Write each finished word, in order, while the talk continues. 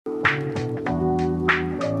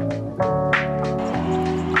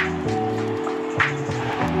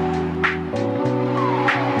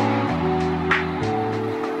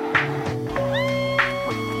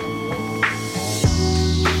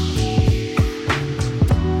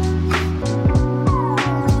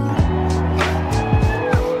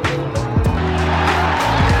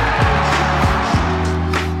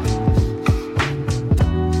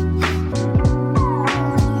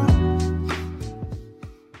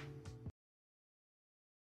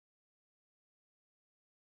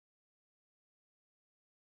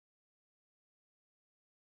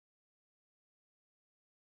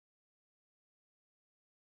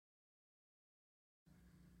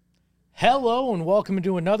Hello and welcome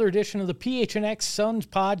to another edition of the PHNX Suns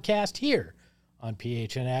podcast here on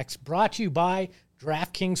PHNX, brought to you by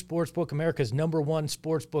DraftKings Sportsbook, America's #1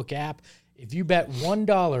 sportsbook app. If you bet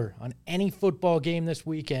 $1 on any football game this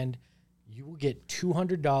weekend, you will get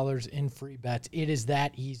 $200 in free bets. It is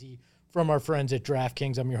that easy from our friends at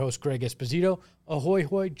DraftKings. I'm your host, Greg Esposito. Ahoy,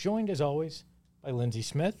 hoy, joined as always by Lindsey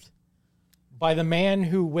Smith, by the man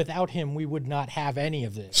who, without him, we would not have any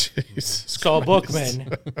of this, Saul Bookman.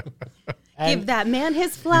 Give that man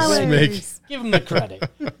his flowers. Give him the credit.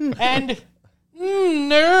 And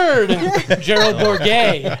nerd, Gerald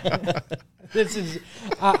Bourguet. This is,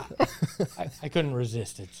 I couldn't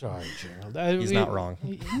resist it. Sorry, Gerald. He's not wrong.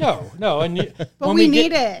 No. And but we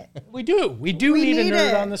need it. We do. We need a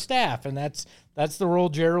nerd on the staff, and that's the role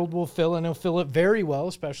Gerald will fill, and he'll fill it very well,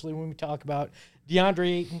 especially when we talk about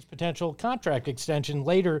Deandre Ayton's potential contract extension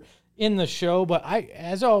later in the show. But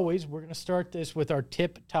as always, we're going to start this with our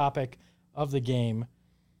tip topic of the game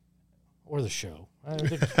or the show. I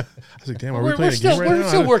was like, damn, are we playing a game right now? We're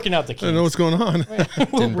still working out the kinks. I don't know what's going on.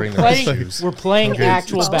 Didn't bring the right shoes. We're playing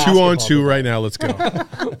actual basketball. 2-on-2 right now. Let's go.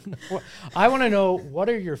 I want to know, what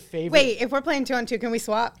are your favorite... Wait, if we're playing 2-on-2, can we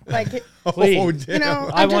swap? Like, please. You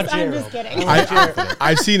know, I'm just kidding.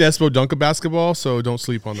 I've seen Espo dunk a basketball, so don't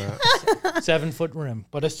sleep on that. 7-foot rim,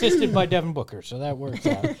 but assisted by Devin Booker, so that works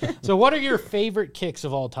out. So what are your favorite kicks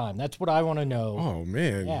of all time? That's what I want to know. Oh,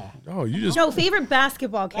 man. Yeah. Oh, you just... No, favorite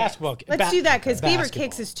basketball kicks. Let's do that, because favorite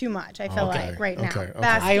kicks is too much, I feel like, right now.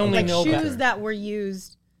 I only know shoes that were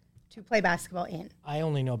used to play basketball in. I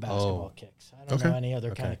only know basketball kicks. I don't know any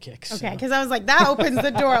other kind of kicks. Okay, because I was like, that opens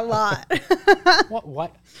the door a lot. What?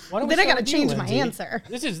 Why don't then we I got to change my Lindsey? answer.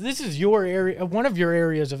 This is your area, one of your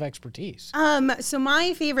areas of expertise. So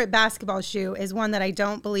my favorite basketball shoe is one that I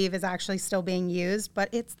don't believe is actually still being used, but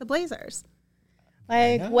it's the Blazers.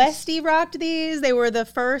 Like, nice. Westy rocked these. They were the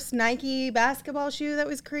first Nike basketball shoe that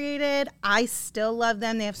was created. I still love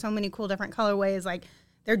them. They have so many cool different colorways. Like,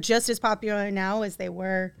 they're just as popular now as they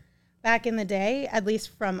were back in the day, at least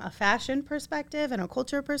from a fashion perspective and a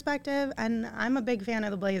culture perspective. And I'm a big fan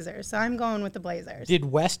of the Blazers, so I'm going with the Blazers. Did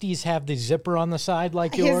Westies have the zipper on the side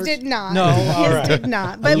like yours? His did not. No, his did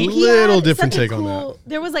not. But a little different take on that.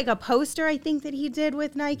 There was like a poster, I think, that he did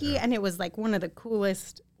with Nike, and it was like one of the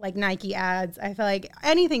coolest like Nike ads. I feel like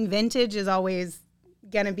anything vintage is always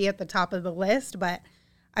going to be at the top of the list, but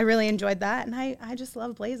I really enjoyed that, and I just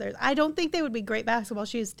love Blazers. I don't think they would be great basketball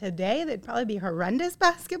shoes today. They'd probably be horrendous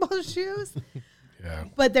basketball shoes. Yeah.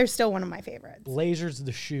 But they're still one of my favorites. Blazers,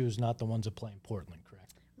 the shoes, not the ones that play in Portland,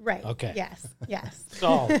 correct? Right. Okay. Yes.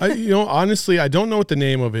 So, honestly, I don't know what the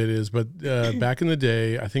name of it is, but back in the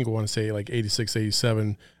day, I think I want to say like 86,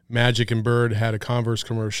 87, Magic and Bird had a Converse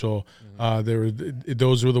commercial.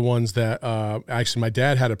 Those were the ones that actually my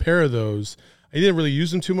dad had a pair of those. I didn't really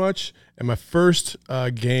use them too much. And my first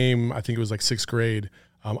game, I think it was like 6th grade,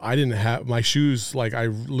 I didn't have my shoes. Like, I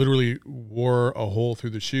literally wore a hole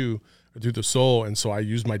through the shoe, through the sole. And so I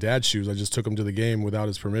used my dad's shoes. I just took them to the game without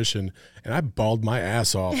his permission, and I balled my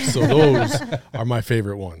ass off. So those are my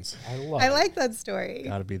favorite ones. I like that story.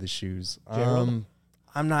 Gotta be the shoes. Gerald?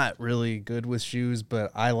 I'm not really good with shoes,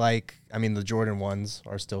 but the Jordan 1s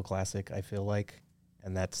are still classic, I feel like.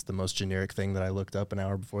 And that's the most generic thing that I looked up an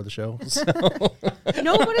hour before the show. So.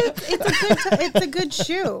 No, but it's a good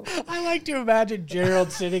shoe. I like to imagine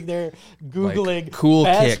Gerald sitting there Googling like cool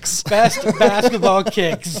kicks. Best basketball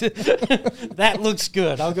kicks. That looks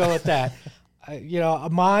good. I'll go with that.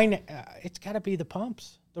 Mine, it's got to be the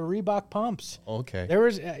pumps, the Reebok pumps. Okay. There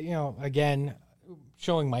was, again,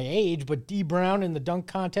 showing my age, but D Brown in the dunk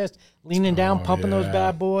contest, leaning down, pumping those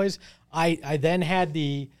bad boys. I then had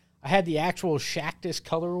the actual Shactus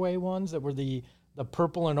colorway ones that were the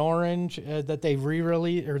purple and orange that they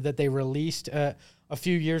released a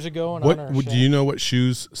few years ago. Do you know what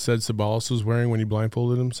shoes Sid Sabalas was wearing when he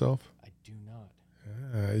blindfolded himself? I do not.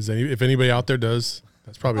 If anybody out there does,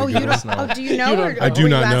 that's probably a good one. Oh, do you know? I do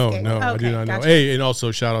not know. No, okay, I do not know. Gotcha. Hey, and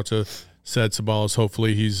also shout out to Sid Sabalas.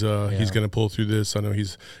 Hopefully he's going to pull through this. I know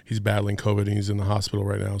he's battling COVID and he's in the hospital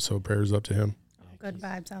right now, so prayers up to him. Good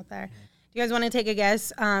vibes out there. Do you guys want to take a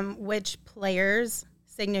guess which players'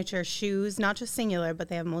 signature shoes, not just singular, but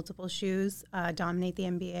they have multiple shoes, dominate the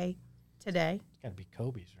NBA today? It's got to be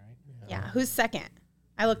Kobe's, right? Yeah. Who's second?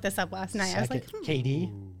 I looked this up last night. Second, I was like, KD?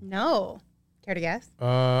 No. Care to guess?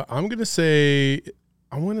 I'm going to say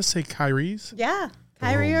Kyrie's. Yeah.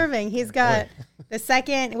 Kyrie Irving. He's got the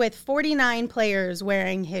second with 49 players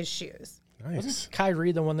wearing his shoes. Nice. Wasn't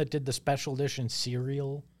Kyrie the one that did the special edition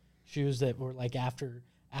cereal shoes that were like after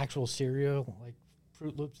actual cereal, like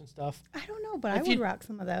Fruit Loops and stuff? I don't know, but I would rock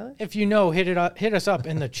some of those. If you know, hit us up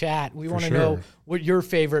in the chat. We want to know what your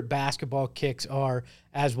favorite basketball kicks are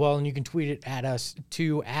as well, and you can tweet it at us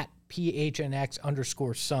too at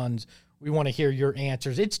 @PHNX_Suns. We want to hear your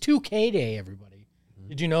answers. It's 2K Day, everybody.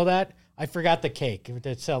 Did you know that? I forgot the cake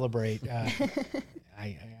to celebrate.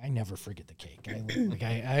 I never forget the cake.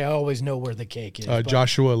 I always know where the cake is.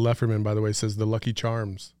 Joshua Lefferman, by the way, says the Lucky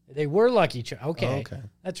Charms. They were Lucky Charms. Okay.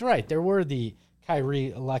 That's right. There were the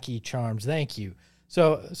Kyrie Lucky Charms. Thank you.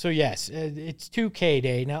 So yes, it's 2K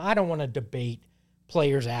Day. Now, I don't want to debate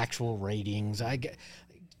players' actual ratings.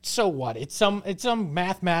 So what? It's some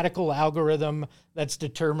mathematical algorithm that's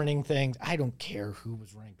determining things. I don't care who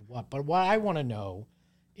was ranked what. But what I want to know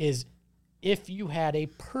is if you had a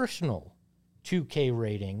personal 2K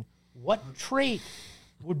rating, what trait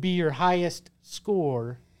would be your highest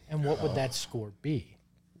score, and what would that score be?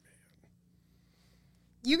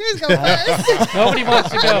 You guys go first. Nobody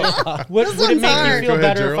wants to go. Would it make you feel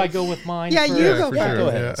better if I go with mine? Yeah, you go first. Sure. Go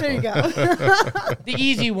ahead. There you go. The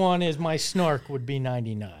easy one is my snark would be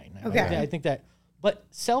 99. Okay. I think that. But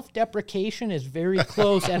self-deprecation is very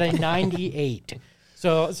close at a 98.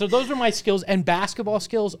 So those are my skills. And basketball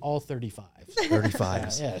skills, all 35.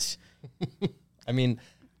 35s. Yes. I mean,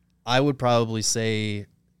 I would probably say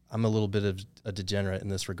I'm a little bit of a degenerate in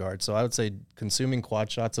this regard. So I would say consuming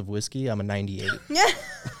quad shots of whiskey, I'm a 98.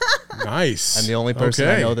 Nice. I'm the only person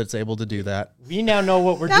I know that's able to do that. We now know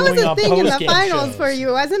what we're That doing was on a thing in the post-game finals shows. for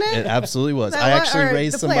you, wasn't it? It absolutely was. That I was- actually or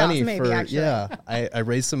raised the some playoffs money maybe, for, actually. I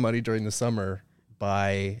raised some money during the summer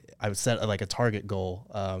I set like a target goal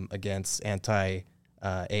against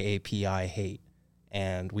anti-AAPI hate.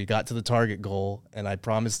 And we got to the target goal, and I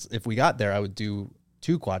promised if we got there, I would do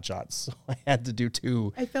 2 quad shots. So I had to do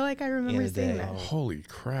 2. I feel like I remember In a seeing day. that. Holy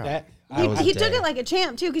crap. That, He took it like a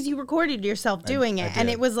champ too, because you recorded yourself doing it, and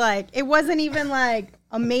did. it was like it wasn't even like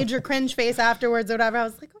a major cringe face afterwards or whatever. I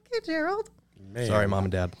was like, okay, Gerald. Man. Sorry, Mom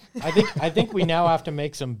and Dad. I think we now have to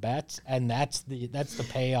make some bets, and that's the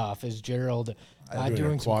payoff is Gerald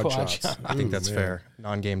doing some quad shots. I think that's fair.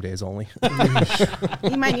 Non-game days only.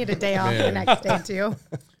 He might need a day off the next day too.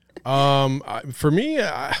 For me,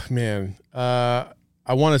 I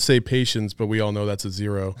want to say patience, but we all know that's a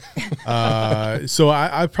 0. So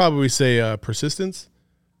I'd probably say persistence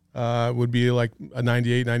would be like a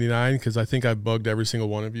 98, 99, because I think I've bugged every single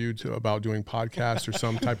one of you about doing podcasts or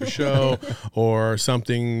some type of show or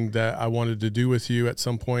something that I wanted to do with you at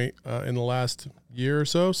some point in the last year or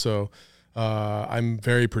so. So I'm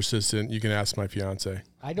very persistent. You can ask my fiance.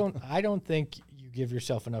 I don't think you give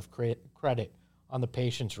yourself enough credit on the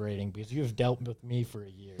patience rating, because you've dealt with me for a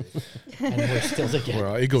year and we're still together.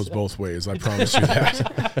 Well, it goes both ways. I promise you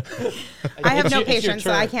that. I have no patience,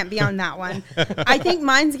 so I can't be on that one. I think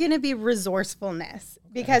mine's going to be resourcefulness,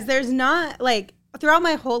 because there's not like throughout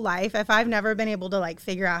my whole life, if I've never been able to like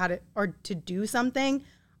figure out how to or to do something,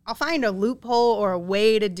 I'll find a loophole or a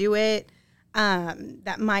way to do it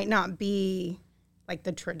that might not be like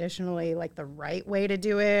the traditionally like the right way to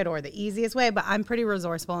do it or the easiest way, but I'm pretty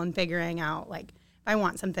resourceful in figuring out like if I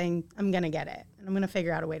want something, I'm going to get it, and I'm going to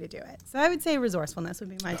figure out a way to do it. So I would say resourcefulness would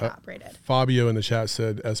be my top rated. Fabio in the chat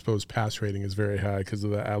said Espo's pass rating is very high because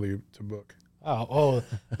of the alley to book. Oh,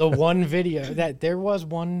 the one video that there was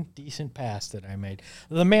one decent pass that I made.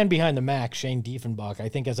 The man behind the Mac, Shane Diefenbach, I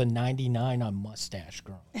think has a 99 on mustache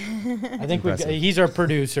growing. I think he's our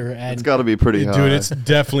producer, and It's got to be pretty high. Dude, it's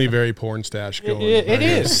definitely very porn stash going. It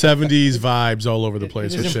is 70s vibes all over the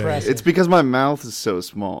place. It is with Shane. impressive. It's because my mouth is so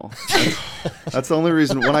small. That's the only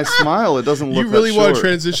reason. When I smile, it doesn't look You really that want short. to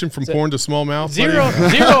transition from porn to small mouth? Zero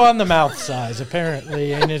buddy? on the mouth size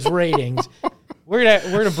apparently in his ratings. We're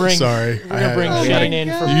gonna bring Shane in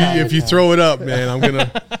from time If to you time. throw it up, man, I'm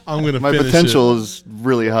gonna My finish potential it. is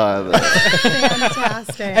really high. There.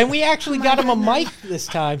 Fantastic. And we actually got him a mic this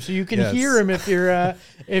time, so you can Yes. hear him if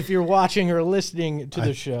you're watching or listening to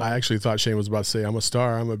the show. I actually thought Shane was about to say, "I'm a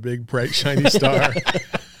star. I'm a big, bright, shiny star."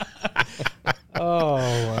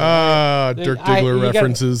 Dirk Diggler you got-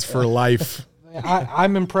 references for life.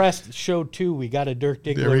 I'm impressed. Show 2, we got a Dirk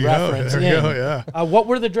There Diggler we go. reference. There we in. go, yeah. What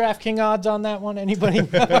were the DraftKings odds on that one? Anybody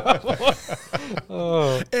know?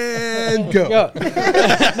 And go.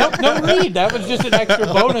 No, read. That was just an extra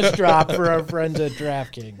bonus drop for our friends at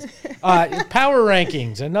DraftKings. Power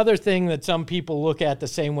rankings, another thing that some people look at the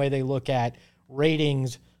same way they look at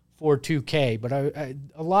ratings for 2K. But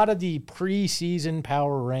a lot of the preseason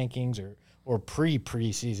power rankings or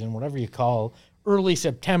preseason, whatever you call early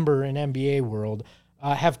September in NBA world,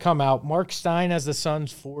 have come out. Mark Stein has the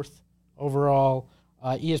Suns 4th overall.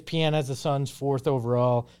 ESPN has the Suns 4th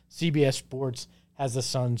overall. CBS Sports has the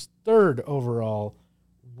Suns 3rd overall.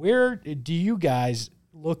 Where do you guys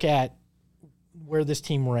look at where this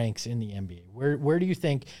team ranks in the NBA? Where do you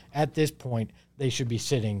think at this point they should be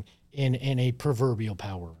sitting in a proverbial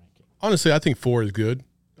power ranking? Honestly, I think 4 is good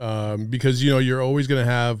because, you're always going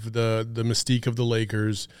to have the mystique of the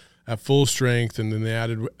Lakers at full strength, and then they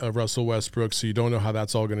added Russell Westbrook, so you don't know how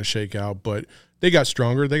that's all going to shake out. But they got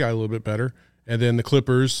stronger. They got a little bit better. And then the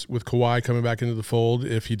Clippers with Kawhi coming back into the fold,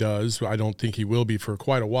 if he does. I don't think he will be for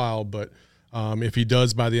quite a while, but if he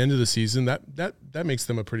does by the end of the season, that makes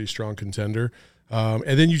them a pretty strong contender.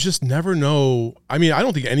 And then you just never know. I mean, I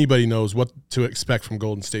don't think anybody knows what to expect from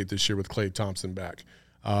Golden State this year with Klay Thompson back.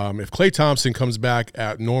 If Klay Thompson comes back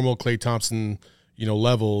at normal Klay Thompson,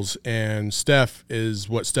 levels, and Steph is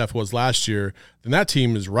what Steph was last year, then that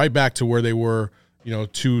team is right back to where they were,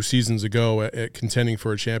 2 seasons ago at contending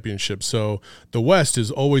for a championship. So the West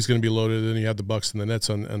is always going to be loaded. Then you have the Bucks and the Nets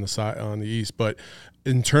on the side on the East. But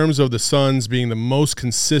in terms of the Suns being the most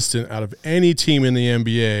consistent out of any team in the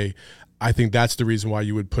NBA, I think that's the reason why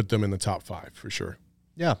you would put them in the top 5 for sure.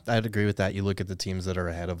 Yeah, I'd agree with that. You look at the teams that are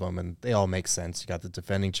ahead of them, and they all make sense. You got the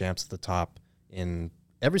defending champs at the top in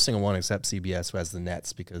every single one except CBS, who has the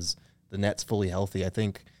Nets, because the Nets fully healthy. I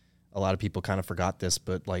think a lot of people kind of forgot this,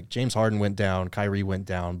 but like James Harden went down, Kyrie went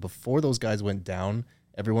down. Before those guys went down,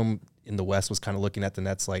 everyone in the West was kind of looking at the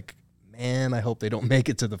Nets like, man, I hope they don't make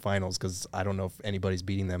it to the finals, because I don't know if anybody's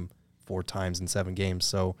beating them 4 times in 7 games.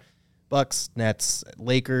 So Bucks, Nets,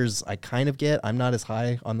 Lakers, I kind of get. I'm not as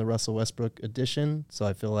high on the Russell Westbrook addition, so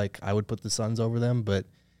I feel like I would put the Suns over them, but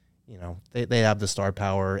they have the star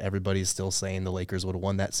power. Everybody's still saying the Lakers would have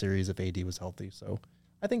won that series if AD was healthy. So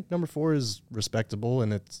I think number 4 is respectable,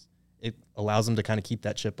 and it allows them to kind of keep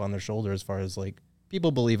that chip on their shoulder as far as like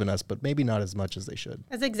people believe in us, but maybe not as much as they should.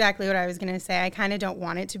 That's exactly what I was going to say. I kind of don't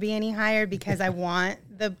want it to be any higher because I want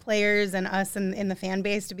the players and us in the fan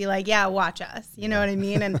base to be like, yeah, watch us. You know what I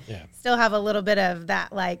mean? And still have a little bit of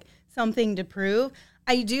that, like, something to prove.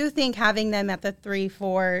 I do think having them at the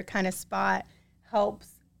 3-4 kind of spot helps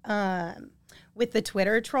with the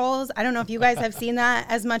Twitter trolls. I don't know if you guys have seen that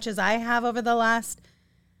as much as I have over the last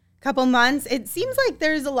couple months. It seems like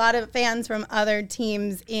there's a lot of fans from other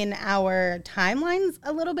teams in our timelines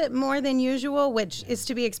a little bit more than usual, which is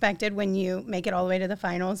to be expected when you make it all the way to the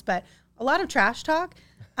finals. But a lot of trash talk,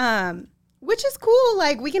 which is cool.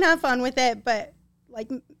 Like, we can have fun with it, but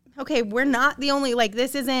like, okay, we're not the only, like,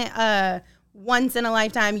 this isn't a once in a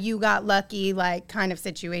lifetime, you got lucky, like, kind of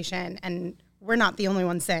situation. And we're not the only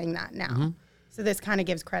ones saying that now. Mm-hmm. So this kind of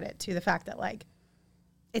gives credit to the fact that, like,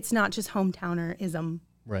 it's not just hometownerism.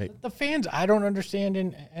 Right. The fans I don't understand,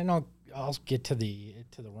 and I'll get to the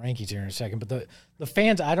rankings here in a second, but the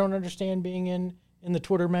fans I don't understand being in the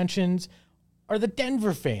Twitter mentions are the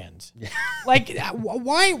Denver fans. Yeah. Like,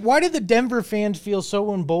 why do the Denver fans feel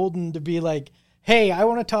so emboldened to be like, hey, I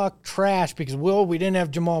want to talk trash because, we didn't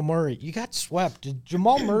have Jamal Murray. You got swept. Did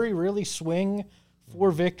Jamal Murray really swing 4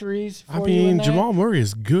 victories for you in that? Jamal Murray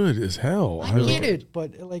is good as hell. I get it,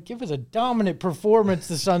 but like, it was a dominant performance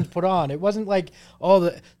the Suns put on. It wasn't like,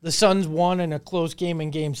 the Suns won in a close game in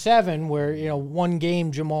Game 7 where, one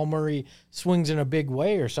game Jamal Murray swings in a big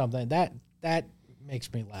way or something. That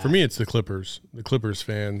makes me laugh. For me, it's the Clippers. The Clippers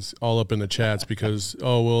fans all up in the chats because,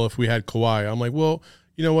 if we had Kawhi. I'm like, well,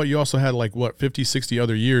 you know what? You also had 50, 60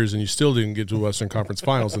 other years, and you still didn't get to the Western Conference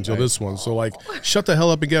Finals until this one. So, shut the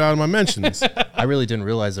hell up and get out of my mentions. I really didn't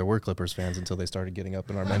realize there were Clippers fans until they started getting up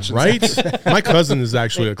in our mentions. Right? My cousin is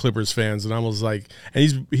actually a Clippers fan, and I was like,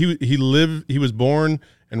 and he was born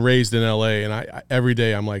and raised in L.A., and I every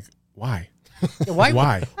day I'm like, why?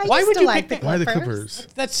 Why? Why would you like pick why the Clippers?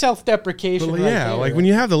 That's self-deprecation. Well, yeah, there. When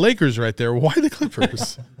you have the Lakers right there, why the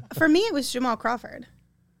Clippers? For me, it was Jamal Crawford.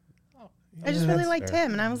 I just really liked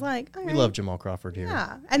him, and I was like, all right. We love Jamal Crawford here.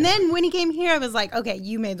 Yeah. And then when he came here, I was like, okay,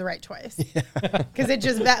 you made the right choice. Because it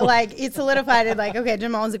just, it solidified it, okay,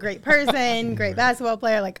 Jamal's a great person, great basketball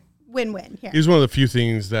player, win-win here. He was one of the few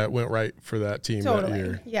things that went right for that team that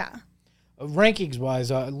year. Yeah. Rankings-wise,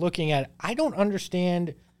 looking at it, I don't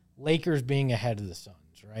understand Lakers being ahead of the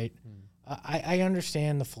Suns, right? I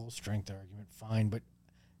understand the full strength argument, fine, but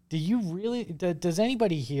do you really? Does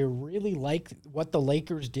anybody here really like what the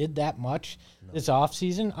Lakers did that much this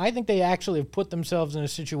offseason? I think they actually have put themselves in a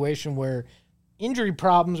situation where injury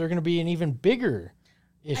problems are going to be an even bigger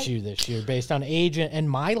issue this year based on age and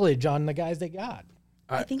mileage on the guys they got.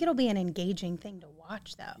 I think it'll be an engaging thing to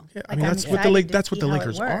watch, though. Yeah, that's what the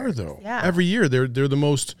Lakers are, though. Yeah. Every year they're the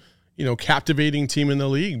most captivating team in the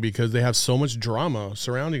league because they have so much drama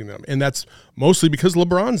surrounding them, and that's mostly because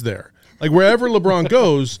LeBron's there. Wherever LeBron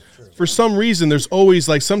goes, for some reason, there's always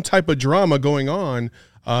some type of drama going on,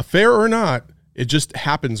 fair or not. It just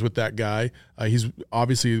happens with that guy. He's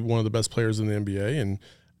obviously one of the best players in the NBA, and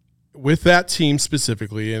with that team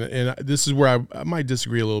specifically, and this is where I might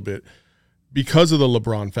disagree a little bit, because of the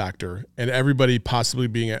LeBron factor and everybody possibly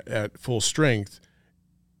being at full strength.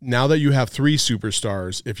 Now that you have 3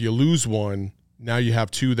 superstars, if you lose one, now you have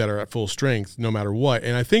 2 that are at full strength no matter what.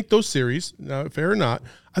 And I think those series, fair or not,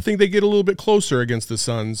 I think they get a little bit closer against the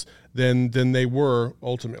Suns than they were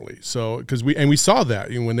ultimately. So because we saw that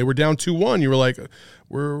when they were down 2-1, you were like,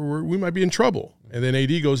 we might be in trouble. And then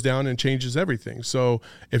AD goes down and changes everything. So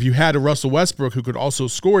if you had a Russell Westbrook who could also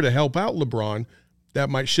score to help out LeBron, that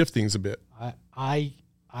might shift things a bit.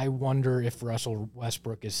 I wonder if Russell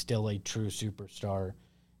Westbrook is still a true superstar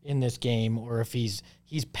in this game, or if he's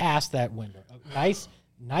past that window.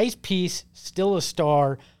 Nice piece, still a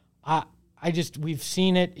star. We've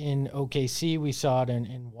seen it in OKC. We saw it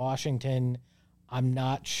in Washington. I'm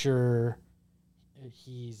not sure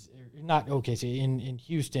he's not OKC in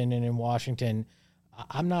Houston and in Washington.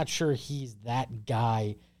 I'm not sure he's that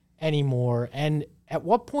guy anymore. And at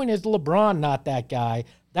what point is LeBron not that guy?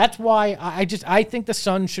 That's why I think the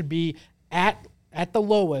Suns should be at the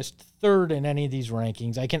lowest, 3rd in any of these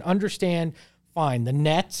rankings. I can understand, fine. The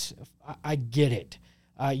Nets, I get it.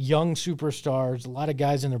 Young superstars, a lot of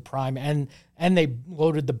guys in their prime, and they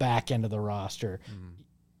loaded the back end of the roster.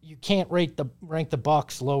 You can't rank the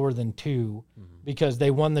Bucks lower than 2 because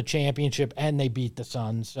they won the championship and they beat the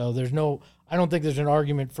Suns. So I don't think there's an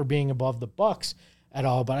argument for being above the Bucks at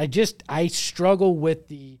all. But I struggle with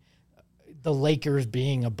the Lakers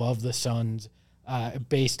being above the Suns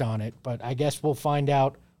based on it. But I guess we'll find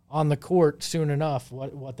out on the court soon enough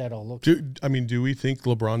what that all looks like. Do we think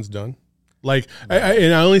LeBron's done? And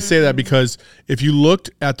I only say that because if you looked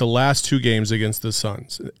at the last 2 games against the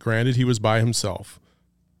Suns, granted he was by himself,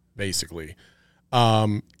 basically,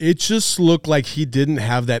 it just looked like he didn't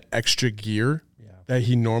have that extra gear that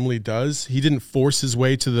he normally does. He didn't force his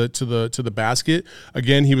way to the basket.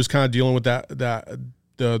 Again, he was kind of dealing with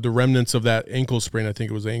the remnants of that ankle sprain. I think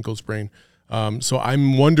it was the ankle sprain. So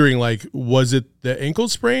I'm wondering, was it the ankle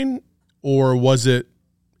sprain or was it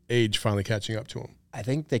age finally catching up to him? I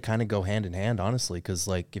think they kind of go hand in hand, honestly, because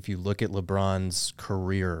if you look at LeBron's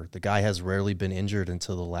career, the guy has rarely been injured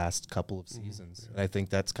until the last couple of seasons. And I think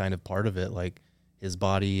that's kind of part of it. His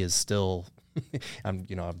body is still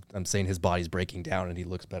I'm saying his body's breaking down and he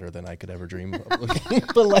looks better than I could ever dream of looking.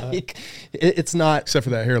 But it's not, except for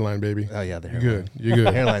that hairline, baby. Oh yeah, the hairline. You're good.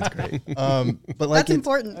 The hairline's great. But that's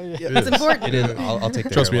important. That's important. It is. I'll take the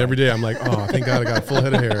Trust me, hairline. every day I'm like, oh, thank God I got a full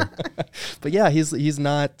head of hair. But yeah, he's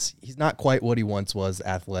not quite what he once was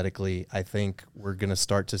athletically. I think we're gonna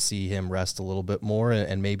start to see him rest a little bit more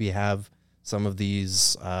and maybe have some of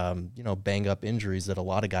these bang up injuries that a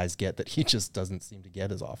lot of guys get that he just doesn't seem to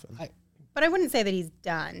get as often. But I wouldn't say that he's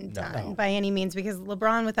done by any means, because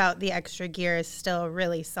LeBron without the extra gear is still a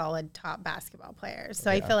really solid top basketball player. So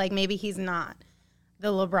I feel like maybe he's not the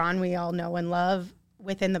LeBron we all know and love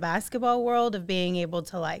within the basketball world of being able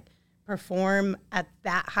to perform at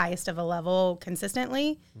that highest of a level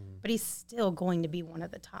consistently, but he's still going to be one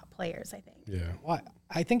of the top players, I think. Yeah. Well,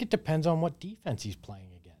 I think it depends on what defense he's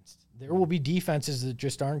playing against. There will be defenses that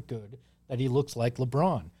just aren't good that he looks like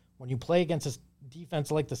LeBron. When you play against a defense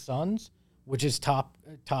like the Suns, which is top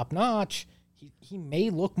notch, he may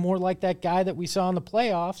look more like that guy that we saw in the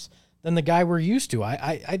playoffs than the guy we're used to.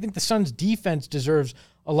 I think the Suns' defense deserves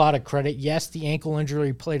a lot of credit. Yes, the ankle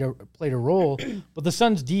injury played a role, but the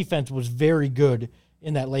Suns' defense was very good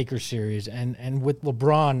in that Lakers series. And with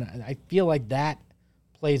LeBron, I feel like that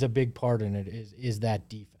plays a big part in it, is that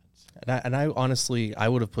defense. And I honestly, I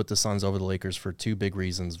would have put the Suns over the Lakers for 2 big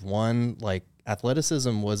reasons. One,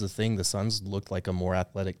 athleticism was a thing. The Suns looked like a more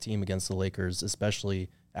athletic team against the Lakers, especially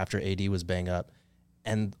after AD was banged up.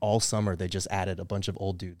 And all summer, they just added a bunch of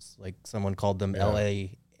old dudes. Someone called them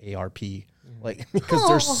LAARP, because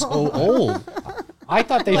they're so old. I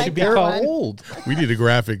thought they should be called old. We need a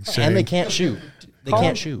graphic, Shane. And they can't shoot. They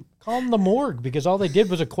can't shoot. Call them the morgue, because all they did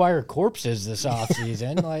was acquire corpses this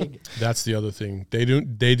offseason. That's the other thing. They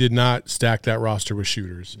did not stack that roster with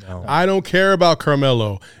shooters. No. I don't care about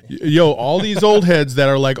Carmelo. All these old heads that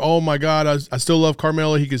are like, oh my God, I still love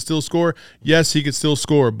Carmelo. He can still score. Yes, he could still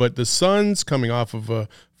score. But the Suns coming off of a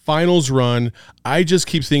finals run, I just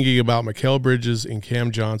keep thinking about Mikal Bridges and Cam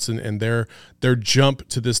Johnson and their jump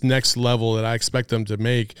to this next level that I expect them to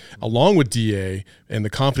make, along with DA and the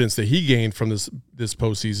confidence that he gained from this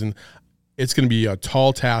postseason. It's going to be a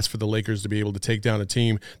tall task for the Lakers to be able to take down a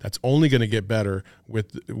team that's only going to get better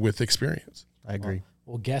with experience. I agree.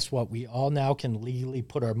 Well, guess what? We all now can legally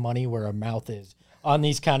put our money where our mouth is on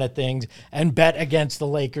these kind of things and bet against the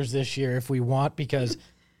Lakers this year if we want, because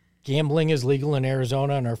Gambling is legal in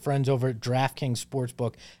Arizona, and our friends over at DraftKings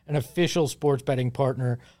Sportsbook, an official sports betting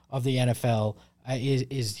partner of the NFL,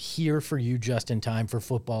 is here for you just in time for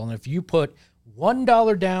football. And if you put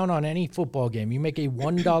 $1 down on any football game, you make a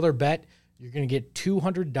 $1 bet, you're going to get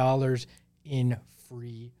 $200 in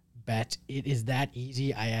free bets. It is that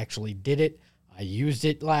easy. I actually did it. I used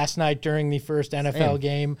it last night during the first NFL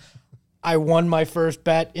game. I won my first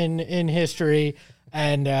bet in history.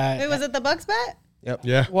 And Wait, was it the Bucks bet? Yep.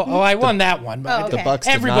 Yeah. Well, I won that one. But okay. The Bucks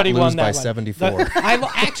did everybody not won lose that by one. 74.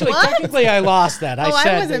 Actually, technically, I lost that. I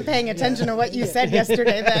wasn't paying attention to what you said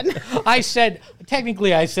yesterday then. I said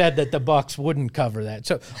that the Bucks wouldn't cover that.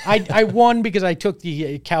 So I won because I took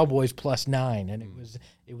the Cowboys +9, and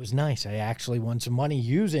it was nice. I actually won some money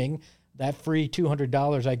using that free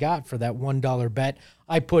 $200 I got for that $1 bet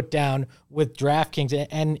I put down with DraftKings,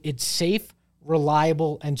 and it's safe,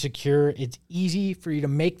 reliable, and secure. It's easy for you to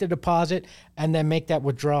make the deposit and then make that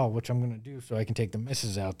withdrawal, which I'm going to do so I can take the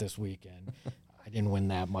missus out this weekend. I didn't win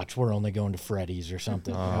that much. We're only going to Freddy's or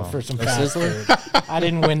something for some fast food. I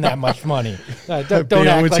didn't win that much money. Don't act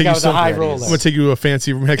like I was a high roller. I'm going to take you to a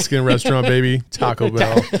fancy Mexican restaurant, baby. Taco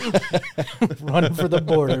Bell. Running for the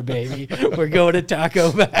border, baby. We're going to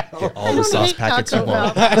Taco Bell. All the sauce packets you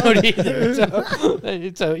want. I don't either. So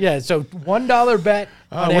 $1 bet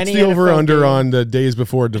on what's any the over-under game. on the days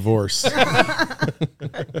before divorce?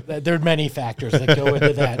 There are many factors that go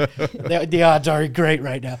into that. The odds are great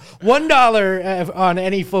right now. $1 on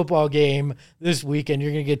any football game this weekend,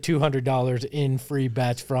 you're going to get $200 in free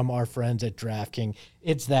bets from our friends at DraftKings.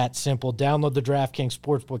 It's that simple. Download the DraftKings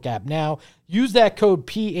Sportsbook app now. Use that code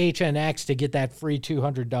PHNX to get that free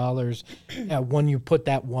 $200 when you put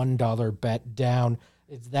that $1 bet down.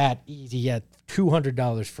 It's that easy. Yeah,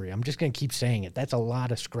 $200 free. I'm just going to keep saying it. That's a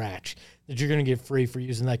lot of scratch that you're going to get free for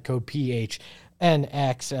using that code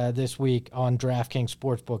PHNX this week on DraftKings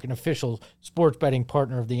Sportsbook, an official sports betting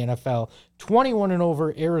partner of the NFL. 21 and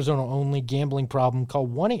over, Arizona only. Gambling problem? Call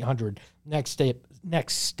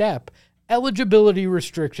 1-800-NEXT-STEP. Eligibility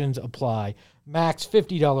restrictions apply. Max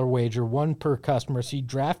 $50 wager, one per customer. See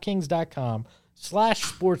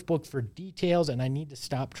DraftKings.com/sportsbook for details. And I need to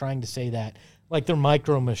stop trying to say that like they're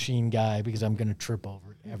Micro Machine guy because I'm going to trip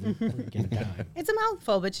over it every freaking time. It's a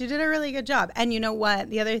mouthful, but you did a really good job. And you know what?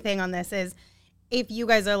 The other thing on this is if you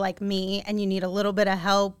guys are like me and you need a little bit of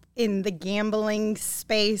help in the gambling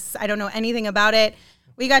space, I don't know anything about it,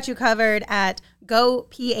 we got you covered at gophnx.com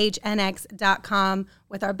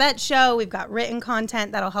with our bet show. We've got written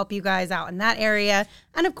content that'll help you guys out in that area.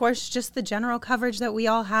 And, of course, just the general coverage that we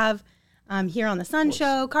all have here on the Sun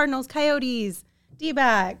Show, Cardinals, Coyotes,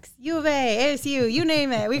 D-backs, U of A, ASU, you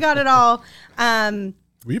name it. We got it all.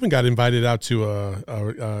 We even got invited out to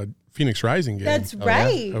a Phoenix Rising game. That's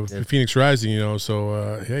right. Phoenix Rising,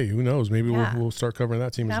 so hey, who knows? Maybe we'll start covering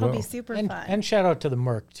that team That'll as well. be super fun. And shout out to the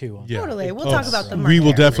Merc, too. Yeah. Totally. We'll talk about the Mercury. We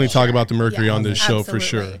will definitely talk about the Mercury on this show absolutely. for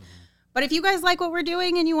sure. But if you guys like what we're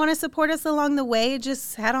doing and you want to support us along the way,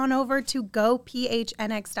 just head on over to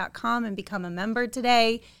gophnx.com and become a member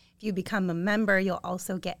today. If you become a member, you'll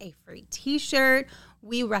also get a free t-shirt.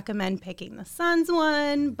 We recommend picking the Suns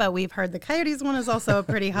one, but we've heard the Coyotes one is also a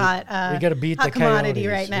pretty hot, we got to beat hot the commodity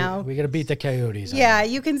Coyotes right now. We got to beat the Coyotes. Yeah,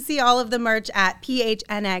 you can see all of the merch at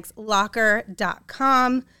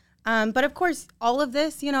phnxlocker.com. But of course, all of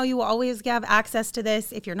this, you will always have access to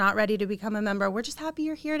this. If you're not ready to become a member, we're just happy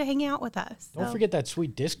you're here to hang out with us. Don't forget that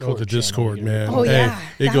sweet Discord. Oh, the Discord, man. Oh, hey, yeah.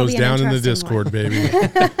 it That'll goes be an down in the interesting Discord, baby.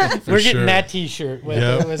 We're getting that T-shirt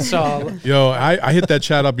with Saul. Yo, I hit that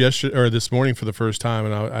chat up yesterday or this morning for the first time,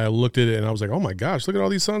 and I looked at it and I was like, oh my gosh, look at all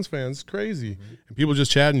these Suns fans. It's crazy. And people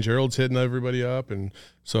just chatting. Gerald's hitting everybody up, and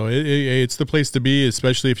so it's the place to be,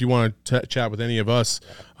 especially if you want to chat with any of us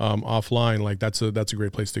offline. Like that's a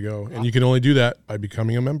great place to go, and you can only do that by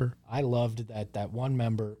becoming a member. I loved that one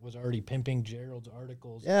member was already pimping Gerald's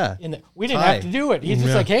articles. Yeah. We didn't have to do it. He's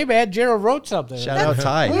just like, hey, man, Gerald wrote something. Shout out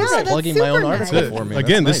Ty. Yeah, He's that's plugging my own super article nice. for me.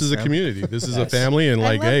 Again, That's this is nice, a man. community. This is a family, and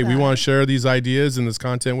like, love hey, we that. want to share these ideas and this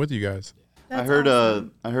content with you guys. That's I heard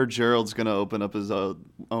awesome. I heard Gerald's gonna open up his own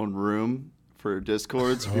room for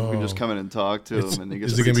Discord, so people can just come in and talk to him. And he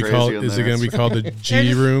gets Is it going to be crazy called? in Is it there. going to be called the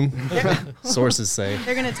G room? Sources say.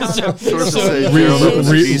 They're going to tell him Sources say Real, Gerald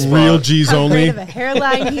opens a G-spot. real G's how only. great of a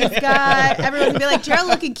hairline he's got. Everyone's going to be like, Gerald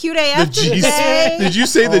looking cute AF today. Did you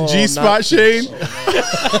say the G spot, not- Shane?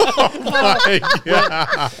 Oh my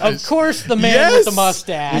god! Of course, the man with the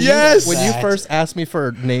mustache. Yes. When you first asked me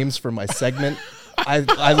for names for my segment,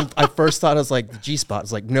 I first thought I was like the G spot. I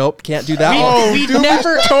was like, nope, can't do that one. Oh, we dude,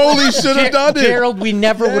 never- we totally should have done it. Gerald, we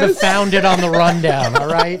never would have found it on the rundown, all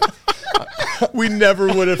right? We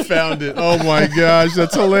never would have found it. Oh my gosh,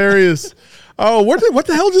 that's hilarious. Oh, what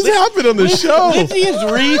the hell just happened on the show? Lindsay is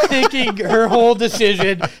rethinking her whole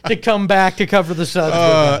decision to come back to cover the Suns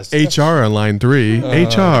with us. HR on line 3.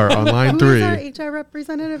 HR on line 3. Who is our HR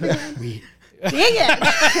representative again? Dang it!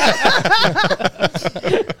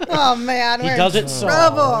 Oh man, we're does in it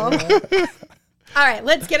trouble. All right,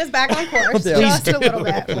 let's get us back on course just a little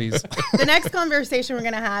bit. Please. The next conversation we're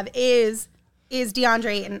going to have is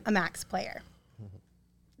Deandre Ayton a max player?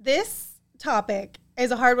 This topic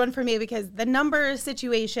is a hard one for me because the numbers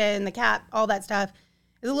situation, the cap, all that stuff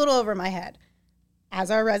is a little over my head. As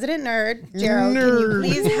our resident nerd, Gerald, can you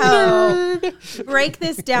please help break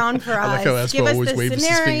this down for us? Like Give us the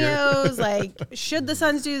scenarios. Like, should the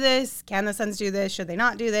Suns do this? Can the Suns do this? Should they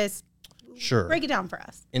not do this? Sure. Break it down for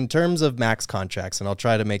us. In terms of max contracts, and I'll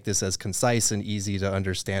try to make this as concise and easy to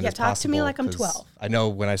understand as possible. Yeah, talk to me like I'm 12. I know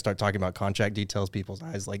when I start talking about contract details, people's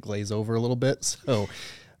eyes like glaze over a little bit. So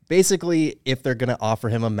basically, if they're going to offer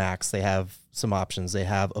him a max, they have some options. They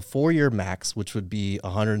have a 4-year max, which would be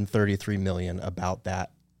 $133 million, about that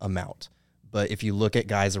amount. But if you look at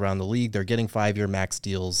guys around the league, they're getting 5-year max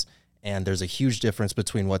deals, and there's a huge difference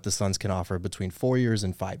between what the Suns can offer between 4 years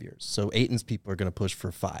and 5 years. So Ayton's people are going to push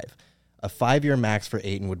for 5. A 5-year max for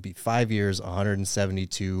Ayton would be 5 years,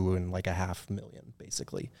 $172.5 million,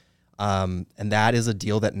 basically. And that is a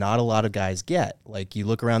deal that not a lot of guys get. Like, you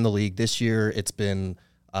look around the league this year, it's been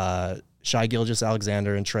Shai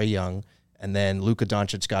Gilgeous-Alexander and Trae Young, and then Luka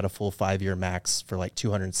Doncic got a full 5-year max for like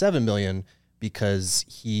 $207 million because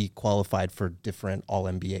he qualified for different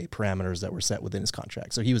All-NBA parameters that were set within his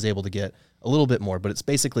contract. So he was able to get a little bit more, but it's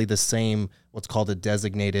basically the same, what's called a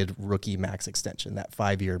designated rookie max extension, that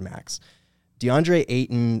 5-year max. Deandre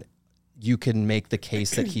Ayton, you can make the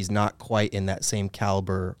case that he's not quite in that same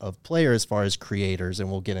caliber of player as far as creators,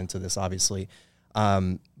 and we'll get into this obviously.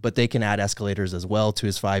 But they can add escalators as well to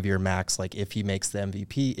his 5-year max. Like if he makes the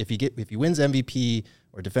MVP, if he wins MVP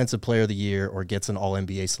or Defensive Player of the Year or gets an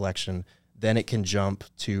All-NBA selection, then it can jump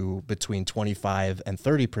to between 25 and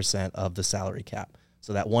 30% of the salary cap.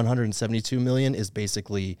 So that $172 million is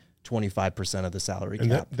basically 25% of the salary cap.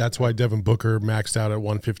 And that's why Devin Booker maxed out at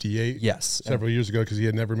 158. Yes, several years ago, because he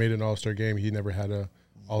had never made an All-Star game. He never had a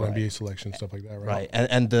All-NBA selection, stuff like that, right? Right,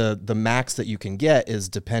 and the max that you can get is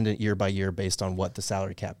dependent year by year based on what the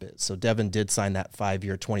salary cap is. So Devin did sign that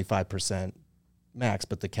 5-year 25% max,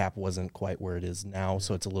 but the cap wasn't quite where it is now,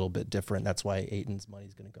 so it's a little bit different. That's why Ayton's money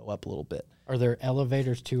is going to go up a little bit. Are there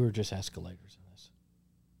elevators too, or just escalators in this?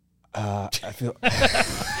 I feel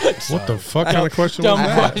what the fuck kind of question was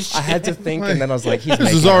that? I had to think, and then I was like,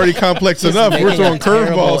 this is already complex enough. We're throwing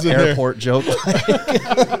curveballs in there. Airport joke.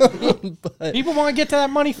 But people want to get to that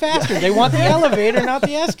money faster. They want the elevator, not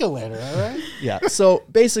the escalator. All right. Yeah. So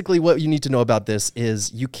basically, what you need to know about this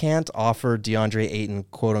is you can't offer DeAndre Ayton,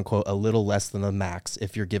 quote unquote, a little less than the max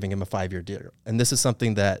if you're giving him a 5-year deal. And this is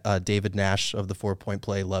something that David Nash of the 4-Point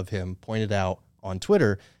Play, love him, pointed out on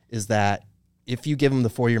Twitter, is that if you give him the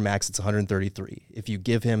 4-year max, it's 133. If you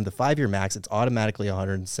give him the 5-year max, it's automatically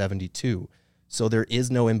 172. So there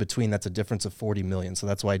is no in between. That's a difference of $40 million. So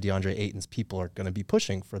that's why DeAndre Ayton's people are going to be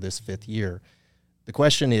pushing for this 5th year. The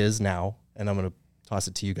question is now, and I'm going to toss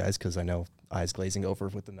it to you guys because I know eyes glazing over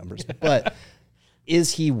with the numbers, but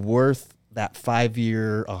is he worth that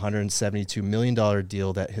 5-year, $172 million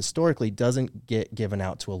deal that historically doesn't get given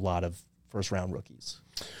out to a lot of first-round rookies?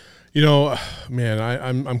 You know, man,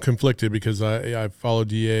 I'm conflicted because I've followed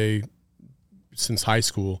DA since high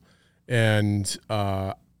school, and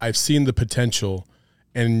I've seen the potential.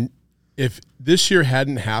 And if this year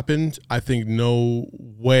hadn't happened, I think no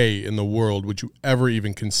way in the world would you ever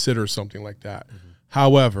even consider something like that. Mm-hmm.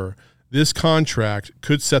 However, this contract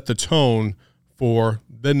could set the tone for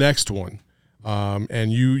the next one.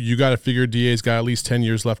 And you got to figure DA's got at least 10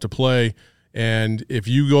 years left to play. And if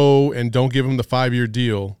you go and don't give him the 5-year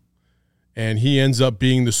deal, and he ends up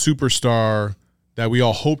being the superstar that we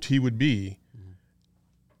all hoped he would be,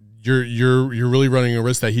 you're really running a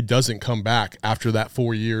risk that he doesn't come back after that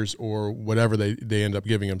 4 years or whatever they end up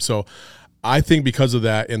giving him. So I think because of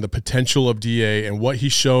that and the potential of DA and what he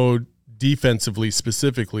showed defensively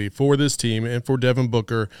specifically for this team and for Devin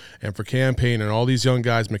Booker and for Cam Payne and all these young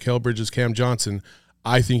guys, Mikal Bridges, Cam Johnson,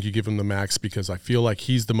 I think you give him the max because I feel like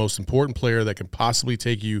he's the most important player that can possibly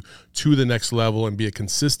take you to the next level and be a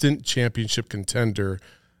consistent championship contender,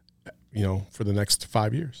 you know, for the next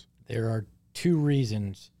 5 years. There are 2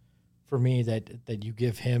 reasons for me that you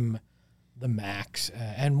give him the max,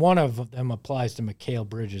 and one of them applies to Mikal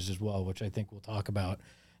Bridges as well, which I think we'll talk about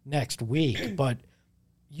next week. But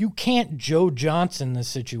you can't Joe Johnson the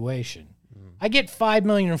situation. I get $5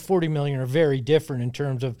 million and $40 million are very different in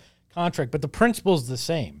terms of contract, but the principle's the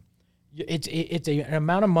same. It's an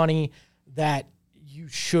amount of money that you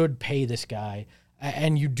should pay this guy,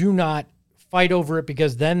 and you do not fight over it,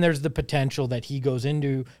 because then there's the potential that he goes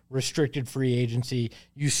into restricted free agency.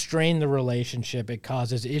 You strain the relationship. It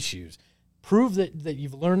causes issues. Prove that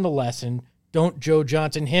you've learned the lesson. Don't Joe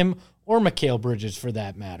Johnson him or Mikal Bridges for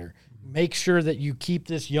that matter. Make sure that you keep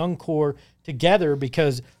this young core together,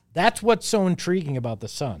 because that's what's so intriguing about the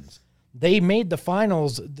Suns. They made the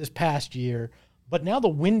finals this past year, but now the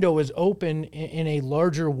window is open in a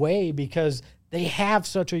larger way because they have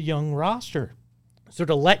such a young roster. So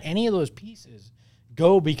to let any of those pieces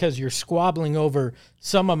go because you're squabbling over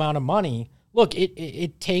some amount of money, look,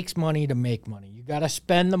 it takes money to make money. You got to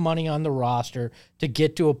spend the money on the roster to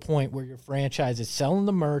get to a point where your franchise is selling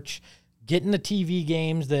the merch, getting the TV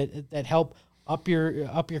games that help up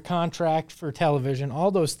your contract for television,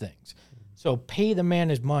 all those things. So pay the man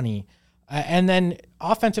his money. And then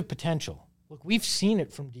offensive potential. Look, we've seen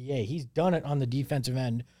it from DA. He's done it on the defensive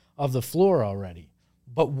end of the floor already.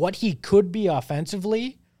 But what he could be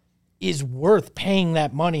offensively is worth paying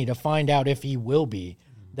that money to find out if he will be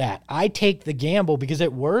that. I take the gamble because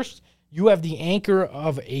at worst, you have the anchor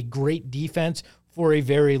of a great defense for a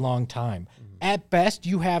very long time. At best,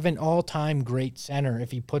 you have an all-time great center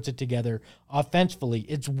if he puts it together offensively.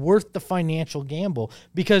 It's worth the financial gamble,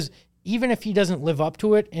 because even if he doesn't live up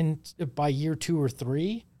to it by year 2 or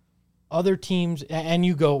 3, other teams, and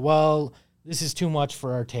you go, well, this is too much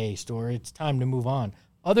for our taste, or it's time to move on.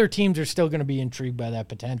 Other teams are still going to be intrigued by that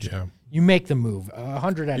potential. Yeah. You make the move,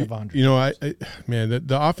 100 out of 100. You know, man,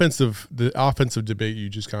 the offensive debate you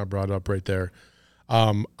just kind of brought up right there.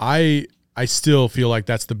 I still feel like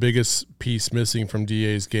that's the biggest piece missing from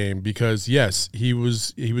DA's game, because yes, he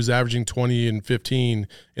was averaging 20 and 15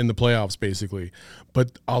 in the playoffs basically,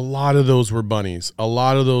 but a lot of those were bunnies. A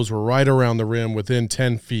lot of those were right around the rim within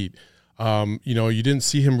 10 feet. You know, you didn't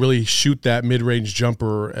see him really shoot that mid-range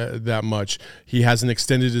jumper that much. He hasn't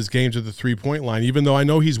extended his game to the three-point line, even though I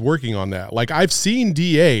know he's working on that. Like, I've seen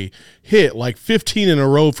DA hit like 15 in a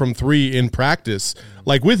row from 3 in practice,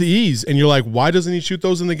 like with ease, and you're like, why doesn't he shoot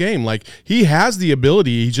those in the game? Like, he has the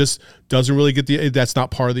ability, he just doesn't really get that's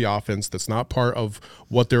not part of the offense. That's not part of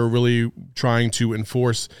what they're really trying to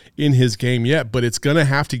enforce in his game yet, but it's going to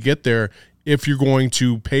have to get there if you're going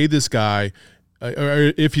to pay this guy,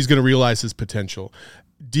 or if he's going to realize his potential.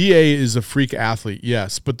 DA is a freak athlete,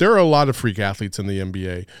 yes, but there are a lot of freak athletes in the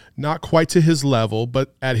NBA. Not quite to his level,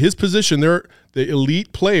 but at his position, the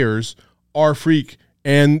elite players are freak,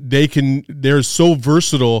 and they're so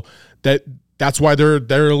versatile that's why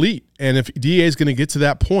they're elite. And if DA is going to get to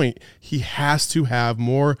that point, he has to have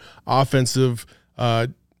more offensive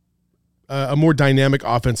a more dynamic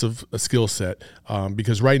offensive skill set,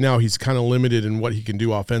 because right now he's kind of limited in what he can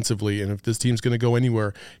do offensively. And if this team's going to go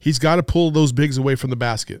anywhere, he's got to pull those bigs away from the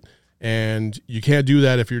basket. And you can't do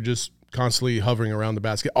that if you're just constantly hovering around the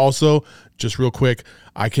basket. Also, just real quick,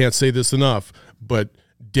 I can't say this enough, but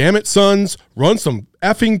damn it, Suns, run some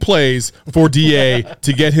effing plays for DA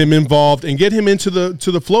to get him involved and get him into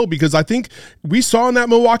the flow, because I think we saw in that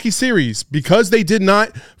Milwaukee series, because they did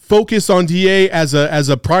not focus on DA as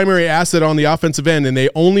a primary asset on the offensive end, and they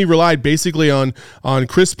only relied basically on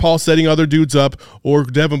Chris Paul setting other dudes up or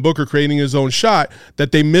Devin Booker creating his own shot,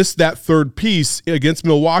 that they missed that third piece against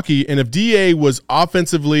Milwaukee. And if DA was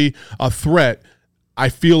offensively a threat, I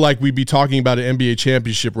feel like we'd be talking about an NBA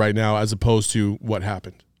championship right now as opposed to what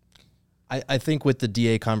happened. I think with the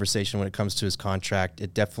DA conversation when it comes to his contract,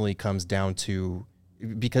 it definitely comes down to,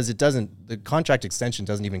 because the contract extension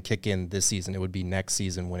doesn't even kick in this season. It would be next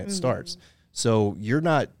season when it starts. So you're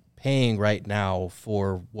not paying right now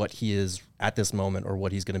for what he is at this moment or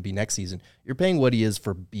what he's going to be next season. You're paying what he is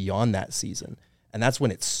for beyond that season. And that's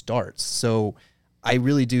when it starts. So I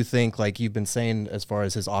really do think, like you've been saying, as far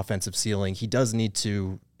as his offensive ceiling, he does need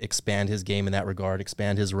to expand his game in that regard,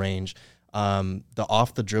 expand his range. The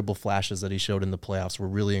off the dribble flashes that he showed in the playoffs were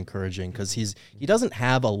really encouraging, because he doesn't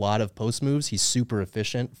have a lot of post moves. He's super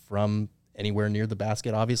efficient from anywhere near the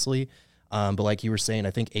basket, obviously. But like you were saying,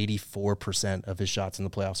 I think 84% of his shots in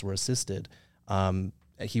the playoffs were assisted.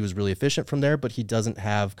 He was really efficient from there, but he doesn't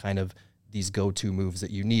have kind of these go-to moves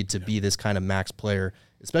that you need to be this kind of max player,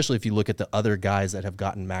 especially if you look at the other guys that have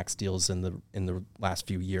gotten max deals in the last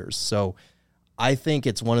few years. So I think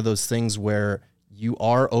it's one of those things where you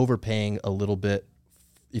are overpaying a little bit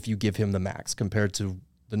if you give him the max compared to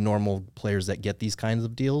the normal players that get these kinds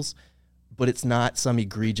of deals, but it's not some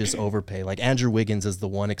egregious overpay. Like Andrew Wiggins is the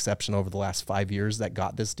one exception over the last 5 years that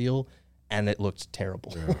got this deal, and it looked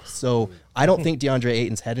terrible. Yeah. So I don't think DeAndre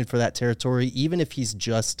Ayton's headed for that territory, even if he's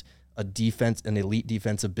just an elite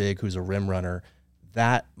defensive big who's a rim runner.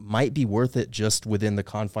 That might be worth it just within the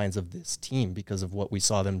confines of this team because of what we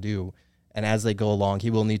saw them do And as they go along, he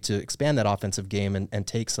will need to expand that offensive game and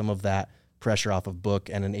take some of that pressure off of Book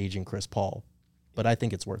and an aging Chris Paul. But I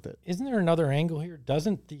think it's worth it. Isn't there another angle here?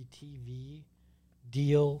 Doesn't the TV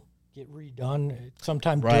deal get redone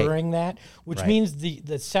sometime during that? Which means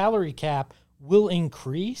the salary cap will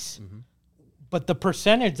increase, but the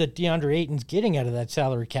percentage that DeAndre Ayton's getting out of that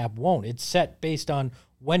salary cap won't. It's set based on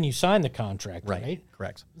when you sign the contract, right?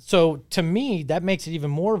 Correct. So to me, that makes it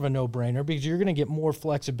even more of a no-brainer because you're going to get more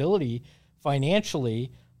flexibility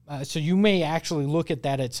financially. So you may actually look at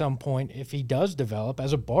that at some point if he does develop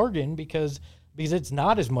as a bargain because it's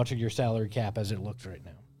not as much of your salary cap as it looks right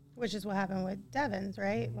now. Which is what happened with Devins,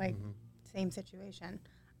 right? Like, same situation.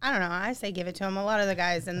 I don't know. I say give it to him. A lot of the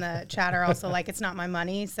guys in the chat are also like, it's not my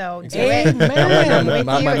money, so do it. I'm with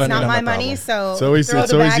you. It's not my money, so it's always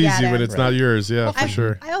easy when it's not yours. Yeah, well, for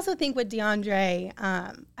sure. I also think with DeAndre,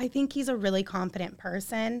 I think he's a really confident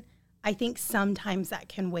person. I think sometimes that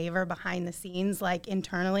can waver behind the scenes, like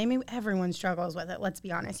internally. I mean, everyone struggles with it. Let's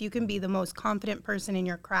be honest. You can be the most confident person in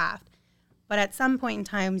your craft, but at some point in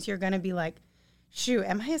times, you're going to be like, shoot,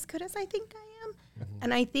 am I as good as I think I am?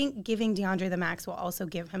 And I think giving DeAndre the max will also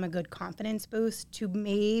give him a good confidence boost to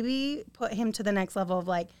maybe put him to the next level of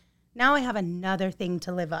like, now I have another thing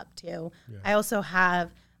to live up to. Yeah. I also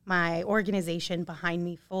have my organization behind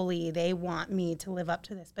me fully. They want me to live up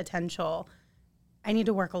to this potential. I need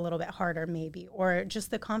to work a little bit harder maybe, or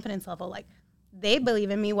just the confidence level. Like, they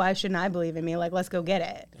believe in me. Why shouldn't I believe in me? Like, let's go get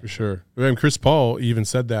it. For sure. And Chris Paul even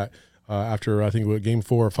said that after, I think, game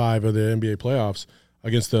 4 or 5 of the NBA playoffs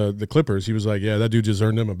against the Clippers. He was like, yeah, that dude just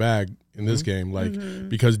earned him a bag in this game. Like,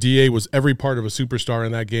 because DA was every part of a superstar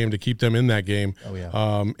in that game to keep them in that game. Oh,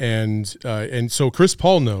 yeah. And so Chris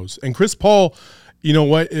Paul knows. And Chris Paul, you know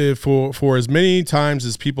what, for as many times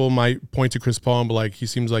as people might point to Chris Paul and be like, he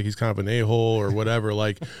seems like he's kind of an a-hole or whatever,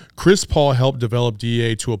 like Chris Paul helped develop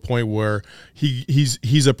DA to a point where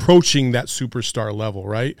he's approaching that superstar level,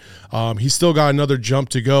 right? He's still got another jump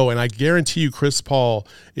to go, and I guarantee you Chris Paul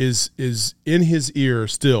is in his ear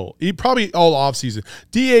still. He probably all offseason.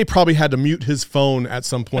 DA probably had to mute his phone at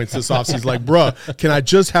some points this offseason, like, bruh, can I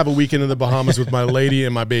just have a weekend in the Bahamas with my lady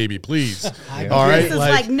and my baby, please? All right? This is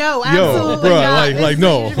like no, absolutely not. Like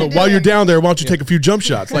no. While you're down there, why don't you take a few jump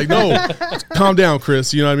shots? Like, no, calm down,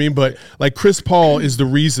 Chris. You know what I mean? But like Chris Paul is the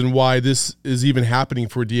reason why this is even happening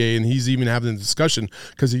for DA, and he's even having the discussion.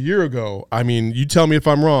 Because a year ago, I mean, you tell me if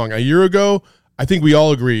I'm wrong. A year ago, I think we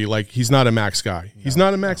all agree, like, he's not a max guy. He's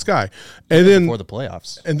not a max guy. And then before the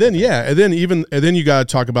playoffs. And then and then you got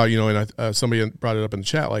to talk about, you know, and somebody brought it up in the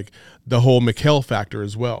chat, like the whole Mikal factor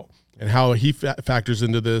as well, and how he factors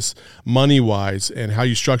into this money-wise and how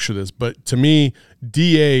you structure this. But to me,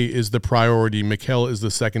 DA is the priority. Mikal is the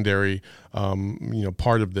secondary,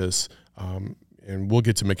 part of this. And we'll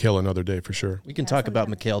get to Mikal another day for sure. We can talk about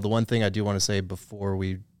Mikal. The one thing I do want to say before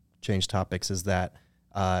we change topics is that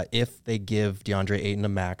if they give DeAndre Ayton a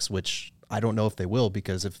max, which I don't know if they will,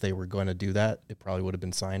 because if they were going to do that, it probably would have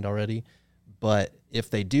been signed already. But if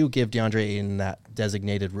they do give DeAndre Ayton that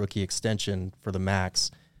designated rookie extension for the max,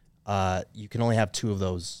 you can only have 2 of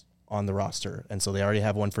those on the roster. And so they already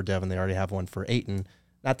have one for Devin. They already have one for Ayton.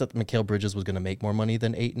 Not that Mikal Bridges was going to make more money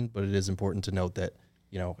than Ayton, but it is important to note that,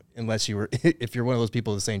 you know, unless if you're one of those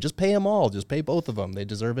people that's saying, just pay them all, just pay both of them, they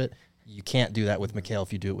deserve it. You can't do that with Mikal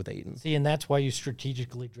if you do it with Ayton. See, and that's why you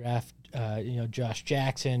strategically draft, Josh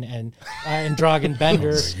Jackson and Dragan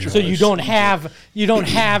Bender, so you don't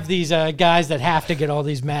have these guys that have to get all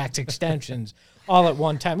these max extensions all at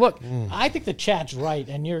one time. Look, I think the chat's right,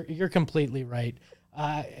 and you're completely right,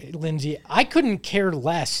 Lindsay. I couldn't care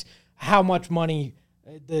less how much money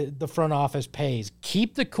the front office pays.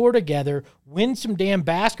 Keep the core together, win some damn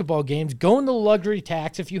basketball games, go into the luxury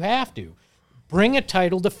tax if you have to. Bring a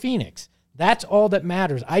title to Phoenix. That's all that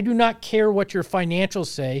matters. I do not care what your financials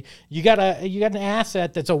say. You got an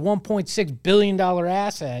asset that's a $1.6 billion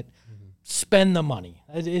asset. Spend the money.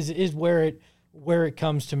 Is where it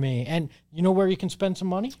comes to me. And you know where you can spend some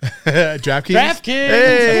money? DraftKings.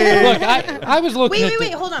 Hey. Look, I was looking.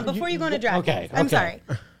 Wait, hold on. Before you go into DraftKings, okay. I'm sorry.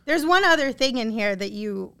 There's one other thing in here that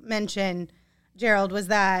you mentioned, Gerald, was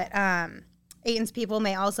that Ayton's people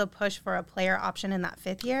may also push for a player option in that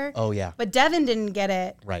 5th year. Oh, yeah. But Devin didn't get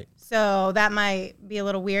it. Right. So that might be a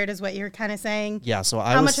little weird is what you're kind of saying. Yeah, so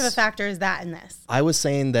How much of a factor is that in this? I was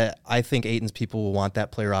saying that I think Ayton's people will want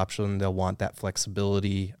that player option. They'll want that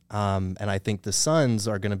flexibility. And I think the Suns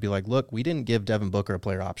are going to be like, look, we didn't give Devin Booker a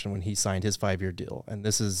player option when he signed his 5-year deal. And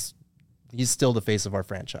he's still the face of our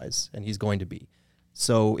franchise, and he's going to be.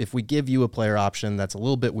 So if we give you a player option, that's a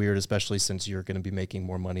little bit weird, especially since you're going to be making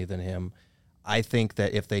more money than him. I think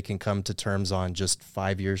that if they can come to terms on just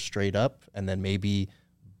 5 years straight up and then maybe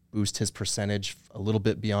boost his percentage a little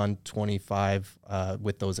bit beyond 25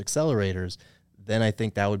 with those accelerators, then I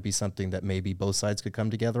think that would be something that maybe both sides could come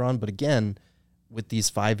together on. But again, with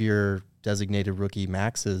these 5-year designated rookie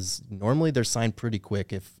maxes, normally they're signed pretty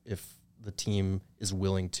quick if the team is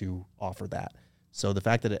willing to offer that. So the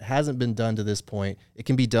fact that it hasn't been done to this point, it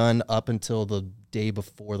can be done up until the day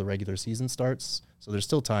before the regular season starts. So there's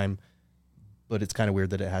still time, but it's kind of weird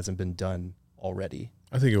that it hasn't been done already.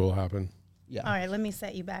 I think it will happen. Yeah. All right, let me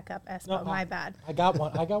set you back up, Espo. My bad. I got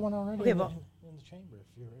one already Okay, in, well- in the chamber.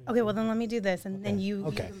 If you're ready. Okay, well then let me do this, and then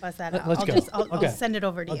you can bust that out. Let's go. I'll send it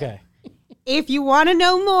over to you. Okay. If you want to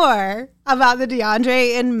know more about the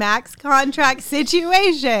Deandre and Max contract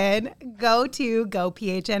situation, go to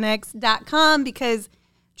gophnx.com because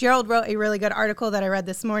Gerald wrote a really good article that I read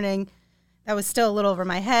this morning that was still a little over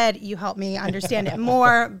my head. You helped me understand it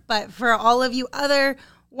more. But for all of you other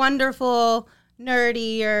wonderful,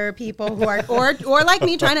 nerdier people who are, or like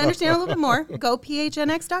me, trying to understand a little bit more, go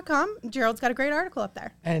phnx.com. Gerald's got a great article up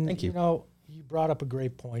there. And Thank you. You know, you brought up a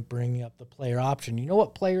great point, bringing up the player option. You know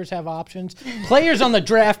what players have options? Players on the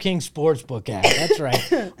DraftKings Sportsbook app. That's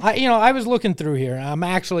right. I was looking through here. I'm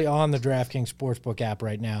actually on the DraftKings Sportsbook app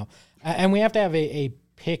right now, and we have to have a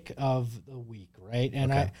pick of the week, right?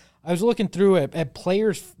 And I was looking through it at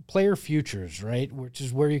player futures, right, which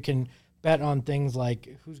is where you can bet on things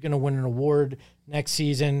like who's going to win an award next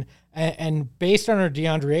season. And based on our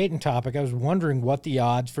Deandre Ayton topic, I was wondering what the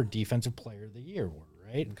odds for Defensive Player of the Year were.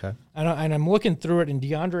 Right? Okay. And I'm looking through it, and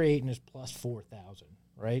Deandre Ayton is plus 4,000,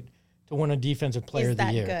 right, to win a Defensive Player of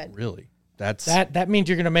the Year. Is that good? Really? That's That means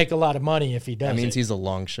you're going to make a lot of money if he does. that means it. he's a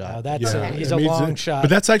long shot. He's a long shot. But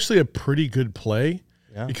that's actually a pretty good play.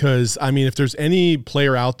 Yeah. Because, I mean, if there's any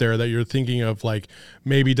player out there that you're thinking of, like,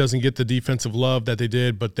 maybe doesn't get the defensive love that they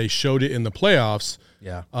did, but they showed it in the playoffs,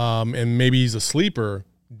 Yeah. and maybe he's a sleeper,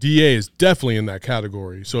 DA is definitely in that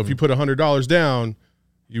category. So if you put $100 down,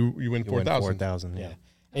 you win You win 4,000. 4,000. Yeah.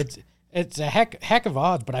 It's a heck of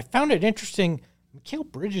odds, but I found it interesting. Mikal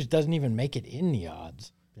Bridges doesn't even make it in the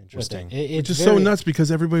odds. Interesting. Which is so nuts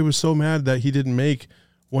because everybody was so mad that he didn't make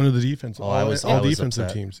one of the defensive, I was defensive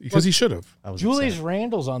upset. teams because he should have. Julius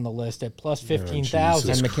Randle's on the list at plus 15,000.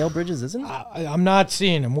 And Mikal Bridges isn't? I'm not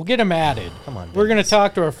seeing him. We'll get him added. Come on, we're going to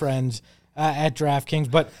talk to our friends at DraftKings,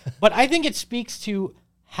 but I think it speaks to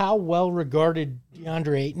how well regarded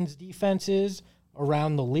DeAndre Ayton's defense is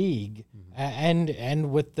around the league,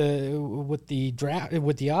 and with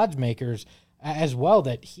the odds makers as well,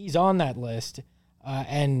 that he's on that list,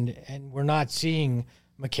 and we're not seeing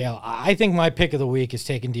Mikal. I think my pick of the week is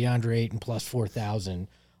taking DeAndre Ayton plus 4,000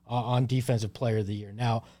 on Defensive Player of the Year.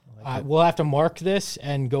 Now we'll have to mark this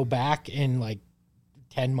and go back in like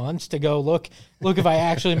 10 months to go look if I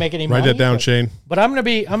actually make any money. Write that down, Shane. But I'm gonna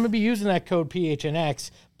be using that code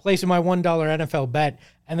PHNX, placing my $1 NFL bet,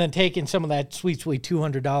 and then taking some of that sweet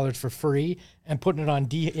 $200 for free and putting it on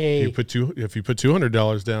DA. If you put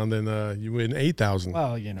 $200 down, then you win 8,000.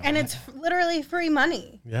 Well, you know, And it's literally free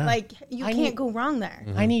money. Yeah. Like, you can't go wrong there.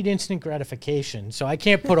 I need instant gratification, so I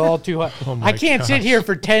can't put all 200. my I can't sit here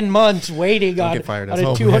for 10 months waiting on get fired a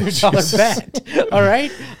up. $200 bet. All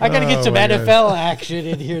right, I got to get some my NFL action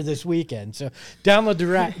in here this weekend. So download the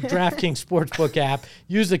DraftKings Sportsbook app,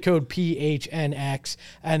 use the code PHNX,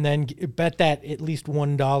 and then bet that at least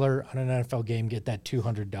 $1 on an NFL game. Get that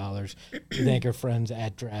 $200. Thank our friends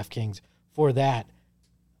at DraftKings for that.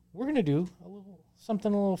 We're gonna do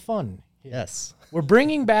something a little fun here. Yes. We're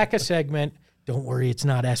bringing back a segment. Don't worry, it's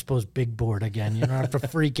not Espo's big board again. You don't have to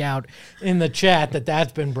freak out in the chat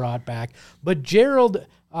that's been brought back. But Gerald,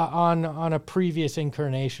 on a previous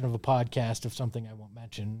incarnation of a podcast of something I won't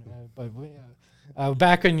mention,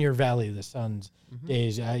 back in your Valley of the Suns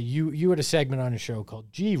days, you had a segment on a show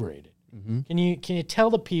called G-Rated. Can you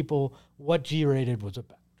tell the people what G-Rated was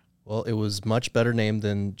about? Well, it was much better named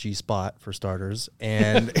than G-Spot for starters.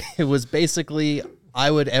 And it was basically,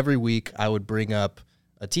 every week I would bring up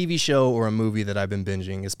a TV show or a movie that I've been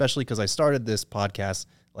binging, especially because I started this podcast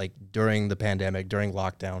like during the pandemic, during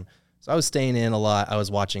lockdown. So I was staying in a lot. I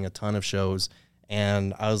was watching a ton of shows,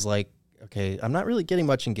 and I was like, okay, I'm not really getting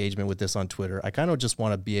much engagement with this on Twitter. I kind of just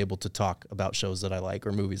want to be able to talk about shows that I like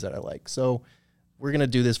or movies that I like. So we're going to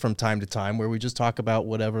do this from time to time where we just talk about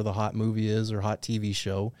whatever the hot movie is or hot TV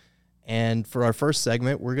show. And for our first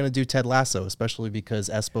segment, we're going to do Ted Lasso, especially because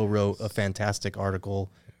Espo wrote a fantastic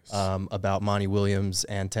article about Monty Williams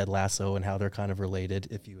and Ted Lasso and how they're kind of related.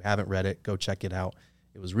 If you haven't read it, go check it out.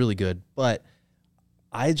 It was really good. But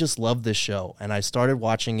I just love this show. And I started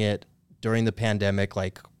watching it during the pandemic,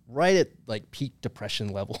 like right at like peak depression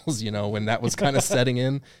levels, when that was kind of setting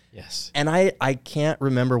in. Yes. And I can't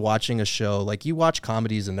remember watching a show, like you watch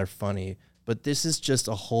comedies and they're funny, but this is just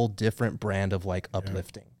a whole different brand of like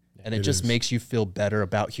uplifting. And it just is. makes you feel better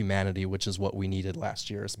about humanity, which is what we needed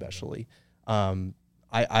last year, especially. I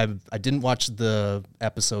didn't watch the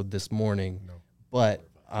episode this morning, but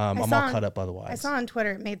I'm all caught up otherwise. I saw on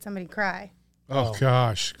Twitter it made somebody cry. Oh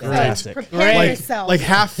gosh, great! Fantastic. Prepare yourself. Like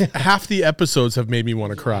half the episodes have made me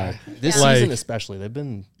want to cry. This season especially, they've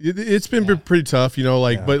been. It's been pretty tough, you know.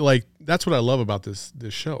 Like, but like that's what I love about this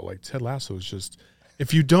show. Like Ted Lasso is just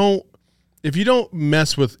if you don't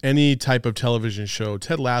mess with any type of television show,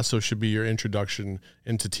 Ted Lasso should be your introduction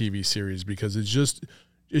into TV series because it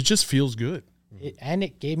just feels good. And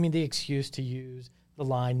it gave me the excuse to use the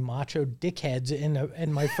line macho dickheads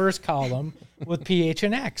in my first column with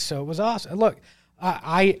PHNX. So it was awesome. Look,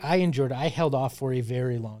 I enjoyed it. I held off for a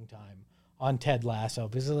very long time on Ted Lasso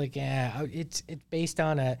because it's based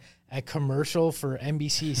on a commercial for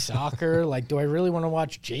NBC Soccer. Like, do I really want to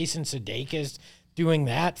watch Jason Sudeikis doing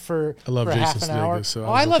that for half an hour? So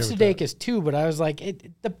I love Sudeikis too, but I was like,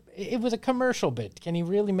 it was a commercial bit. Can he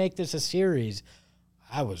really make this a series?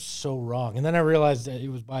 I was so wrong. And then I realized that it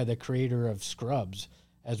was by the creator of Scrubs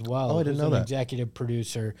as well. Oh, I didn't know that. Executive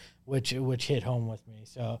producer, which hit home with me.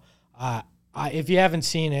 So if you haven't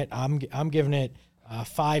seen it, I'm giving it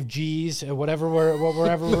 5 G's, whatever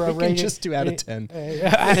we're rating. Just 2 out of 10.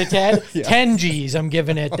 Out of 10? Yeah. 10 G's I'm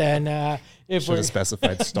giving it then. If Should have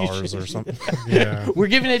specified stars or something. Yeah, we're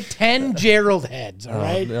giving it 10 Gerald heads, all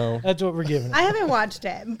right? No. That's what we're giving it. I haven't watched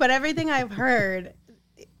it, but everything I've heard,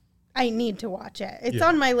 I need to watch it. It's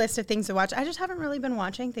on my list of things to watch. I just haven't really been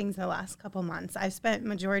watching things the last couple months. I've spent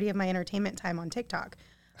majority of my entertainment time on TikTok,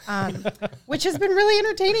 which has been really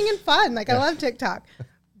entertaining and fun. Like, I love TikTok.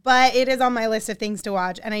 But it is on my list of things to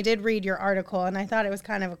watch. And I did read your article, and I thought it was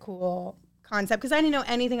kind of a cool concept because I didn't know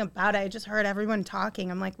anything about it. I just heard everyone talking.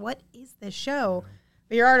 I'm like, what is this show?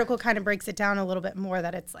 But your article kind of breaks it down a little bit more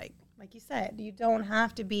that it's like you said, you don't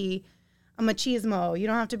have to be a machismo. You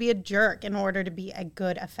don't have to be a jerk in order to be a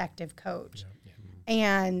good, effective coach.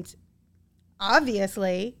 And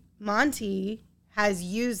obviously, Monty has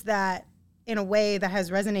used that in a way that has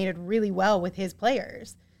resonated really well with his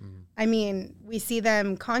players. I mean, we see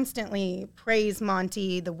them constantly praise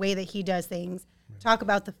Monty, the way that he does things, talk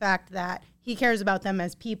about the fact that he cares about them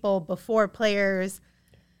as people before players.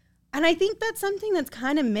 And I think that's something that's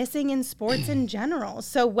kind of missing in sports in general.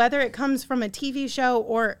 So whether it comes from a TV show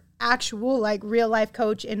or actual, like, real-life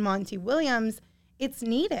coach in Monty Williams, it's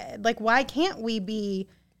needed. Like, why can't we be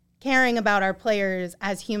caring about our players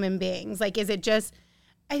as human beings? Like, is it just,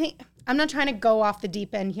 I think, I'm not trying to go off the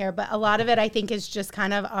deep end here, but a lot of it, I think, is just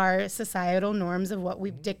kind of our societal norms of what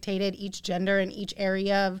we've dictated each gender and each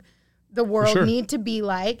area of the world need to be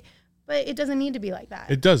like. But it doesn't need to be like that.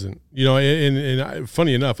 It doesn't. You know, and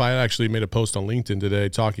funny enough, I actually made a post on LinkedIn today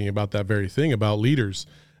talking about that very thing, about leaders.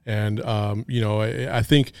 And, you know, I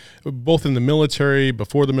think both in the military,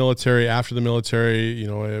 before the military, after the military, you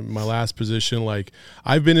know, in my last position, like,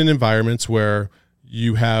 I've been in environments where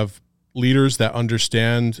you have leaders that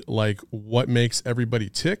understand, like, what makes everybody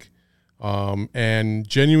tick, and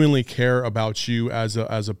genuinely care about you as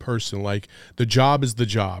a person. Like, the job is the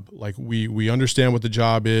job. Like, we understand what the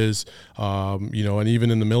job is, you know, and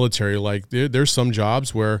even in the military, like, there's some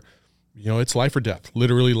jobs where, you know, it's life or death,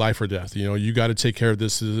 literally life or death. You know, you got to take care of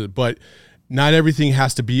this, but not everything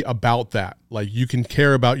has to be about that. Like, you can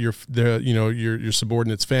care about your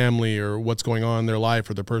subordinate's family or what's going on in their life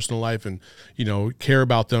or their personal life, and, you know, care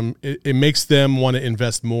about them. It makes them want to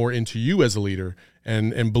invest more into you as a leader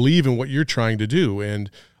and believe in what you're trying to do.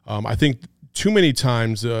 And I think too many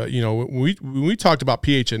times, you know, when we talked about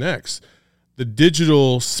PHNX, the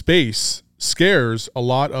digital space scares a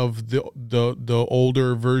lot of the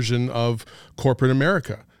older version of corporate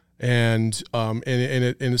America. And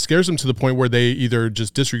it scares them to the point where they either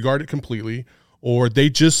just disregard it completely, or they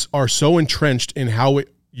just are so entrenched in how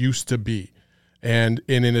it used to be, and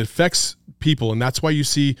it affects people. And that's why you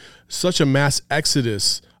see such a mass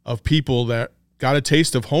exodus of people that got a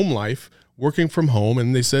taste of home life, working from home,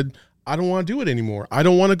 and they said, I don't want to do it anymore. I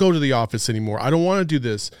don't want to go to the office anymore. I don't want to do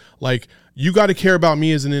this. Like, you got to care about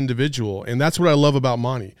me as an individual. And that's what I love about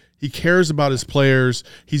Monty. He cares about his players.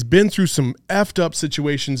 He's been through some effed up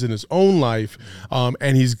situations in his own life,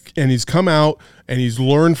 and he's come out and he's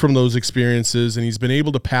learned from those experiences, and he's been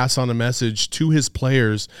able to pass on a message to his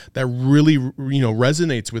players that really, you know,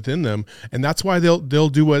 resonates within them. And that's why they'll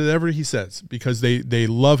do whatever he says, because they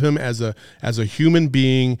love him as a human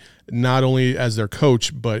being, not only as their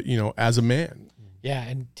coach, but, you know, as a man. Yeah,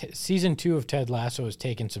 and season 2 of Ted Lasso has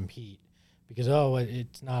taken some heat because,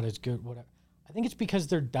 it's not as good. Whatever. I think it's because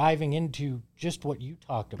they're diving into just what you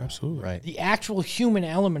talked about. Absolutely. Right. The actual human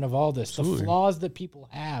element of all this, the flaws that people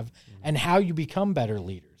have, and how you become better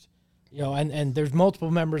leaders. And there's multiple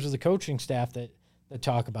members of the coaching staff that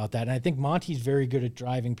talk about that. And I think Monty's very good at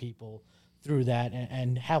driving people through that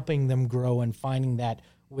and helping them grow and finding that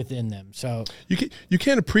within them. So you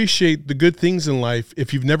can't appreciate the good things in life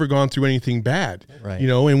if you've never gone through anything bad. Right.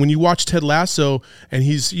 And when you watch Ted Lasso and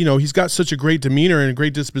he's got such a great demeanor and a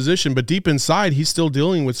great disposition, but deep inside he's still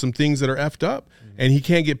dealing with some things that are effed up and he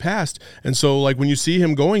can't get past. And so like when you see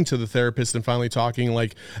him going to the therapist and finally talking,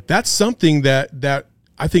 like that's something that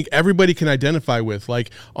I think everybody can identify with.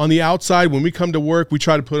 Like on the outside, when we come to work, we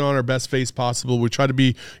try to put on our best face possible. We try to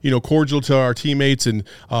be, cordial to our teammates and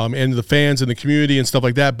the fans and the community and stuff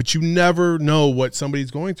like that. But you never know what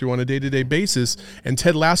somebody's going through on a day-to-day basis. And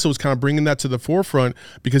Ted Lasso is kind of bringing that to the forefront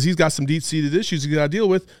because he's got some deep-seated issues he's got to deal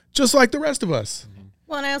with, just like the rest of us.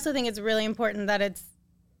 Well, and I also think it's really important that it's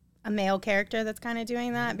a male character that's kind of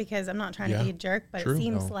doing that, because I'm not trying to be a jerk, but it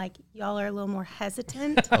seems like y'all are a little more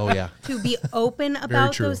hesitant to be open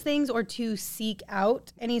about those things or to seek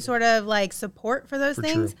out any sort of like support for those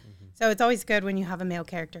things. So it's always good when you have a male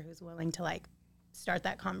character who's willing to like start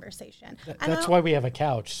that conversation. That's why we have a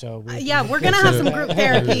couch. So we're going to have some group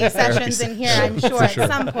therapy sessions in here, I'm sure, at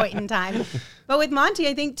some point in time. But with Monty,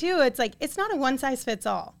 I think too, it's like, it's not a one size fits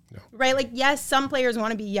all, right? Like, yes, some players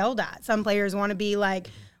want to be yelled at. Some players want to be like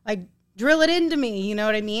drill it into me, you know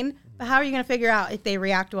what I mean? But how are you going to figure out if they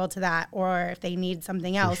react well to that or if they need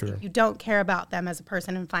something else if you don't care about them as a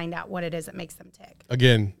person and find out what it is that makes them tick?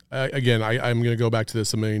 Again, I'm going to go back to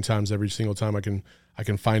this a million times every single time I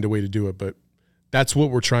can find a way to do it, but that's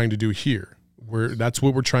what we're trying to do here. That's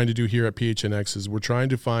what we're trying to do here at PHNX is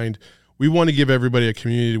we want to give everybody a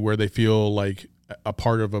community where they feel like a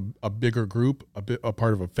part of a bigger group, a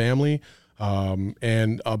part of a family,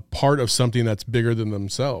 and a part of something that's bigger than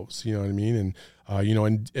themselves. You know what I mean? And,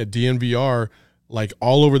 and at DNVR, like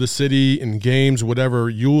all over the city in games, whatever,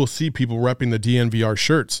 you will see people repping the DNVR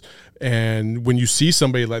shirts. And when you see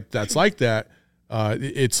somebody that's like that,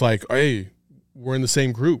 it's like, hey, we're in the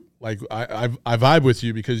same group. Like I vibe with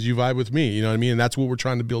you because you vibe with me. You know what I mean? And that's what we're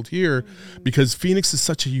trying to build here because Phoenix is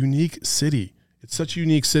such a unique city. It's such a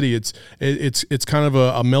unique city. It's kind of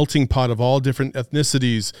a melting pot of all different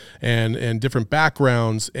ethnicities and different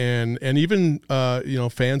backgrounds and even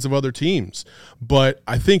fans of other teams. But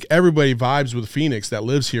I think everybody vibes with Phoenix that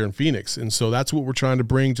lives here in Phoenix, and so that's what we're trying to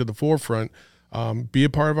bring to the forefront. Be a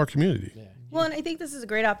part of our community. Yeah. Well, and I think this is a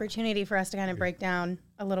great opportunity for us to kind of break down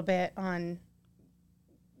a little bit on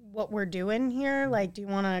what we're doing here. Like, do you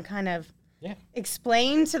want to kind of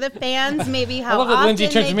explain to the fans maybe how often Lindsay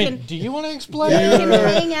turns to me, do you want to explain? They can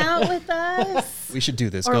hang out with us. We should do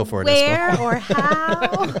this. Or go for it. Where or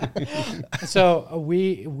how? So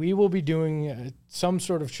we will be doing some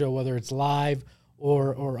sort of show, whether it's live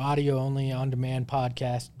or audio only on demand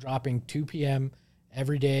podcast, dropping 2 p.m.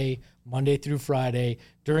 every day, Monday through Friday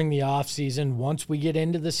during the off season. Once we get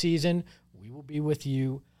into the season, we will be with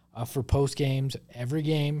you for post games, every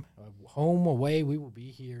game, home, away. We will be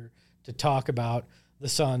here to talk about the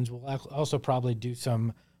Suns. We'll also probably do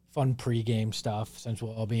some fun pregame stuff since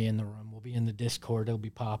we'll all be in the room. We'll be in the Discord. It'll be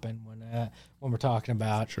popping when we're talking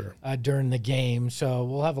about during the game. So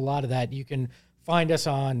we'll have a lot of that. You can find us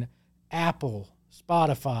on Apple,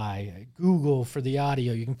 Spotify, Google for the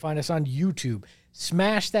audio. You can find us on YouTube.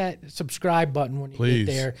 Smash that subscribe button when you get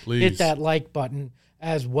there. Hit that like button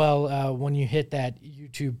as well when you hit that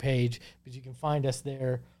YouTube page because you can find us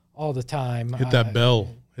there all the time. Hit that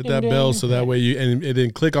bell. Hit that bell so that way and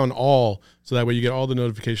then click on all so that way you get all the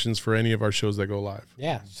notifications for any of our shows that go live.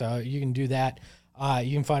 Yeah, so you can do that.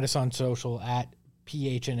 You can find us on social at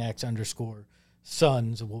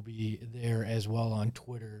PHNX_Suns. We'll be there as well on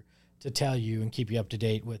Twitter to tell you and keep you up to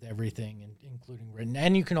date with everything, including written.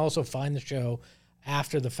 And you can also find the show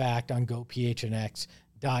after the fact on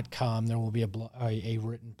gophnx.com. There will be a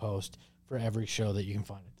written post for every show that you can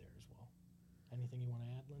find it there as well. Anything you want to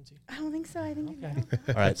add, Lindsay? I don't think so. I think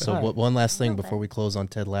All right, so one last thing before we close on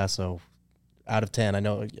Ted Lasso. Out of 10, I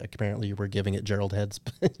know apparently you were giving it Gerald heads,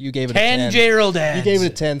 but you gave it 10 a 10. Gerald heads. You gave it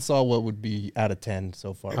a 10. Saw what would be out of 10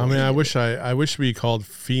 so far. I mean, I wish we called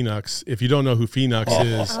Phoenix. If you don't know who Phoenix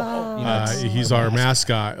is, he's our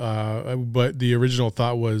mascot. But the original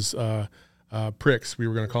thought was Pricks. We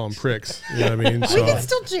were going to call him Pricks. You know what I mean? So, we can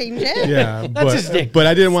still change it. Yeah, but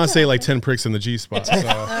I didn't want to say like 10 pricks in the G spot. So.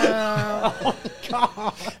 Oh,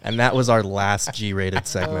 God. And that was our last G-rated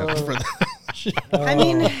segment for the I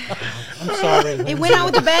mean, I'm sorry. It went out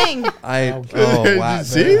with a bang. Oh wow!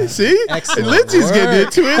 See? Excellent Lindsay's work. getting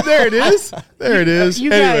into it. There it is. There it is.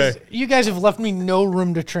 You guys have left me no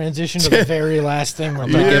room to transition to the very last thing.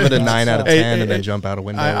 I'm gonna give it a 9 out of 10 and then jump out a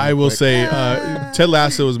window. I will say, Ted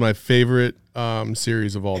Lasso is my favorite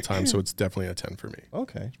series of all time, so it's definitely a 10 for me.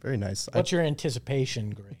 Okay, very nice. What's your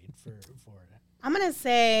anticipation grade for it? I'm going to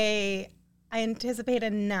say I anticipate a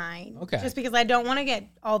 9. Okay. Just because I don't want to get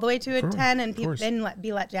all the way to a 10 and then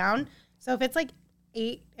be let down. So if it's like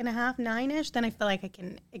 8.5, 9-ish, then I feel like it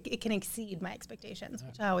can exceed my expectations,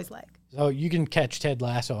 which I always like. So you can catch Ted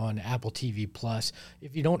Lasso on Apple TV Plus.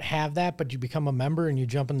 If you don't have that, but you become a member and you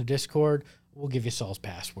jump in the Discord, we'll give you Saul's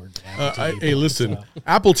password. To Apple TV Hey, Plus, listen,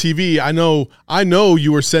 Apple TV. I know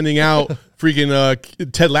you were sending out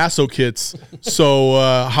freaking Ted Lasso kits. So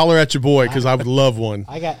holler at your boy because I would love one.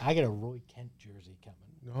 I got a Roy Kent jersey coming.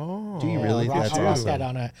 Oh, Do you really? I'll That's rock awesome. that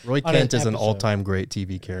on a Roy on Kent is an episode. all-time great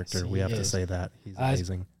TV character. Yes, We he have to is. say that. He's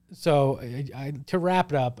amazing. So to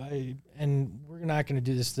wrap it up, and we're not going to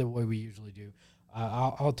do this the way we usually do.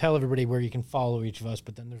 I'll tell everybody where you can follow each of us,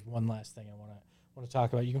 but then there's one last thing I want to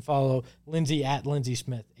talk about. You can follow Lindsay at Lindsay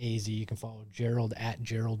Smith AZ. You can follow Gerald at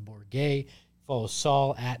Gerald Bourget. Follow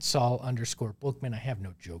Saul at Saul_Bookman. I have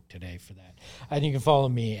no joke today for that. And you can follow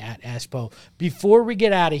me at Espo. Before we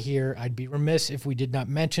get out of here, I'd be remiss if we did not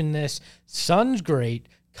mention this. Suns great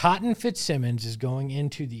Cotton Fitzsimmons is going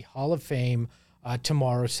into the Hall of Fame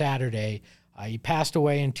tomorrow, Saturday. He passed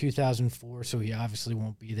away in 2004, so he obviously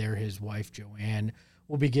won't be there. His wife, Joanne,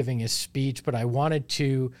 will be giving his speech. But I wanted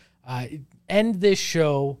to end this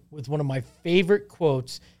show with one of my favorite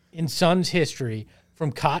quotes in Suns history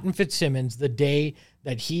from Cotton Fitzsimmons the day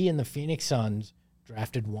that he and the Phoenix Suns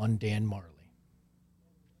drafted one Dan Marley.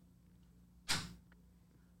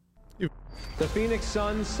 The Phoenix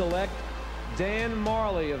Suns select Dan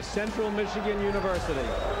Marley of Central Michigan University.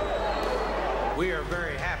 We are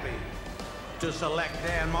very happy to select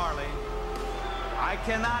Dan Marley. I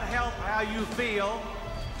cannot help how you feel.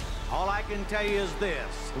 All I can tell you is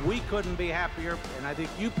this: we couldn't be happier, and I think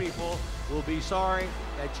you people will be sorry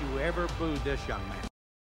that you ever booed this young man.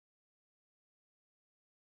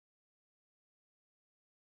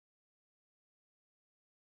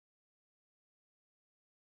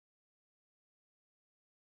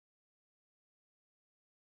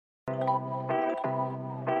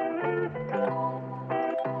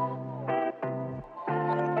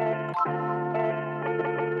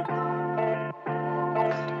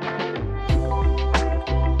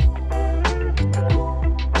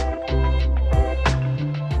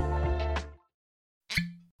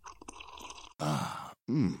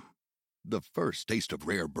 The first taste of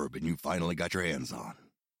rare bourbon you finally got your hands on.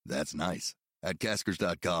 That's nice. At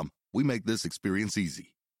Caskers.com, we make this experience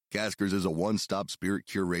easy. Caskers is a one-stop spirit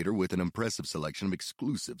curator with an impressive selection of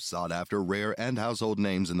exclusive, sought-after, rare, and household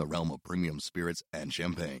names in the realm of premium spirits and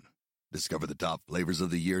champagne. Discover the top flavors of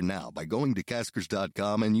the year now by going to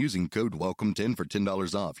Caskers.com and using code WELCOME10 for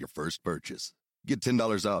 $10 off your first purchase. Get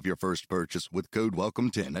 $10 off your first purchase with code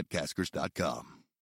WELCOME10 at Caskers.com.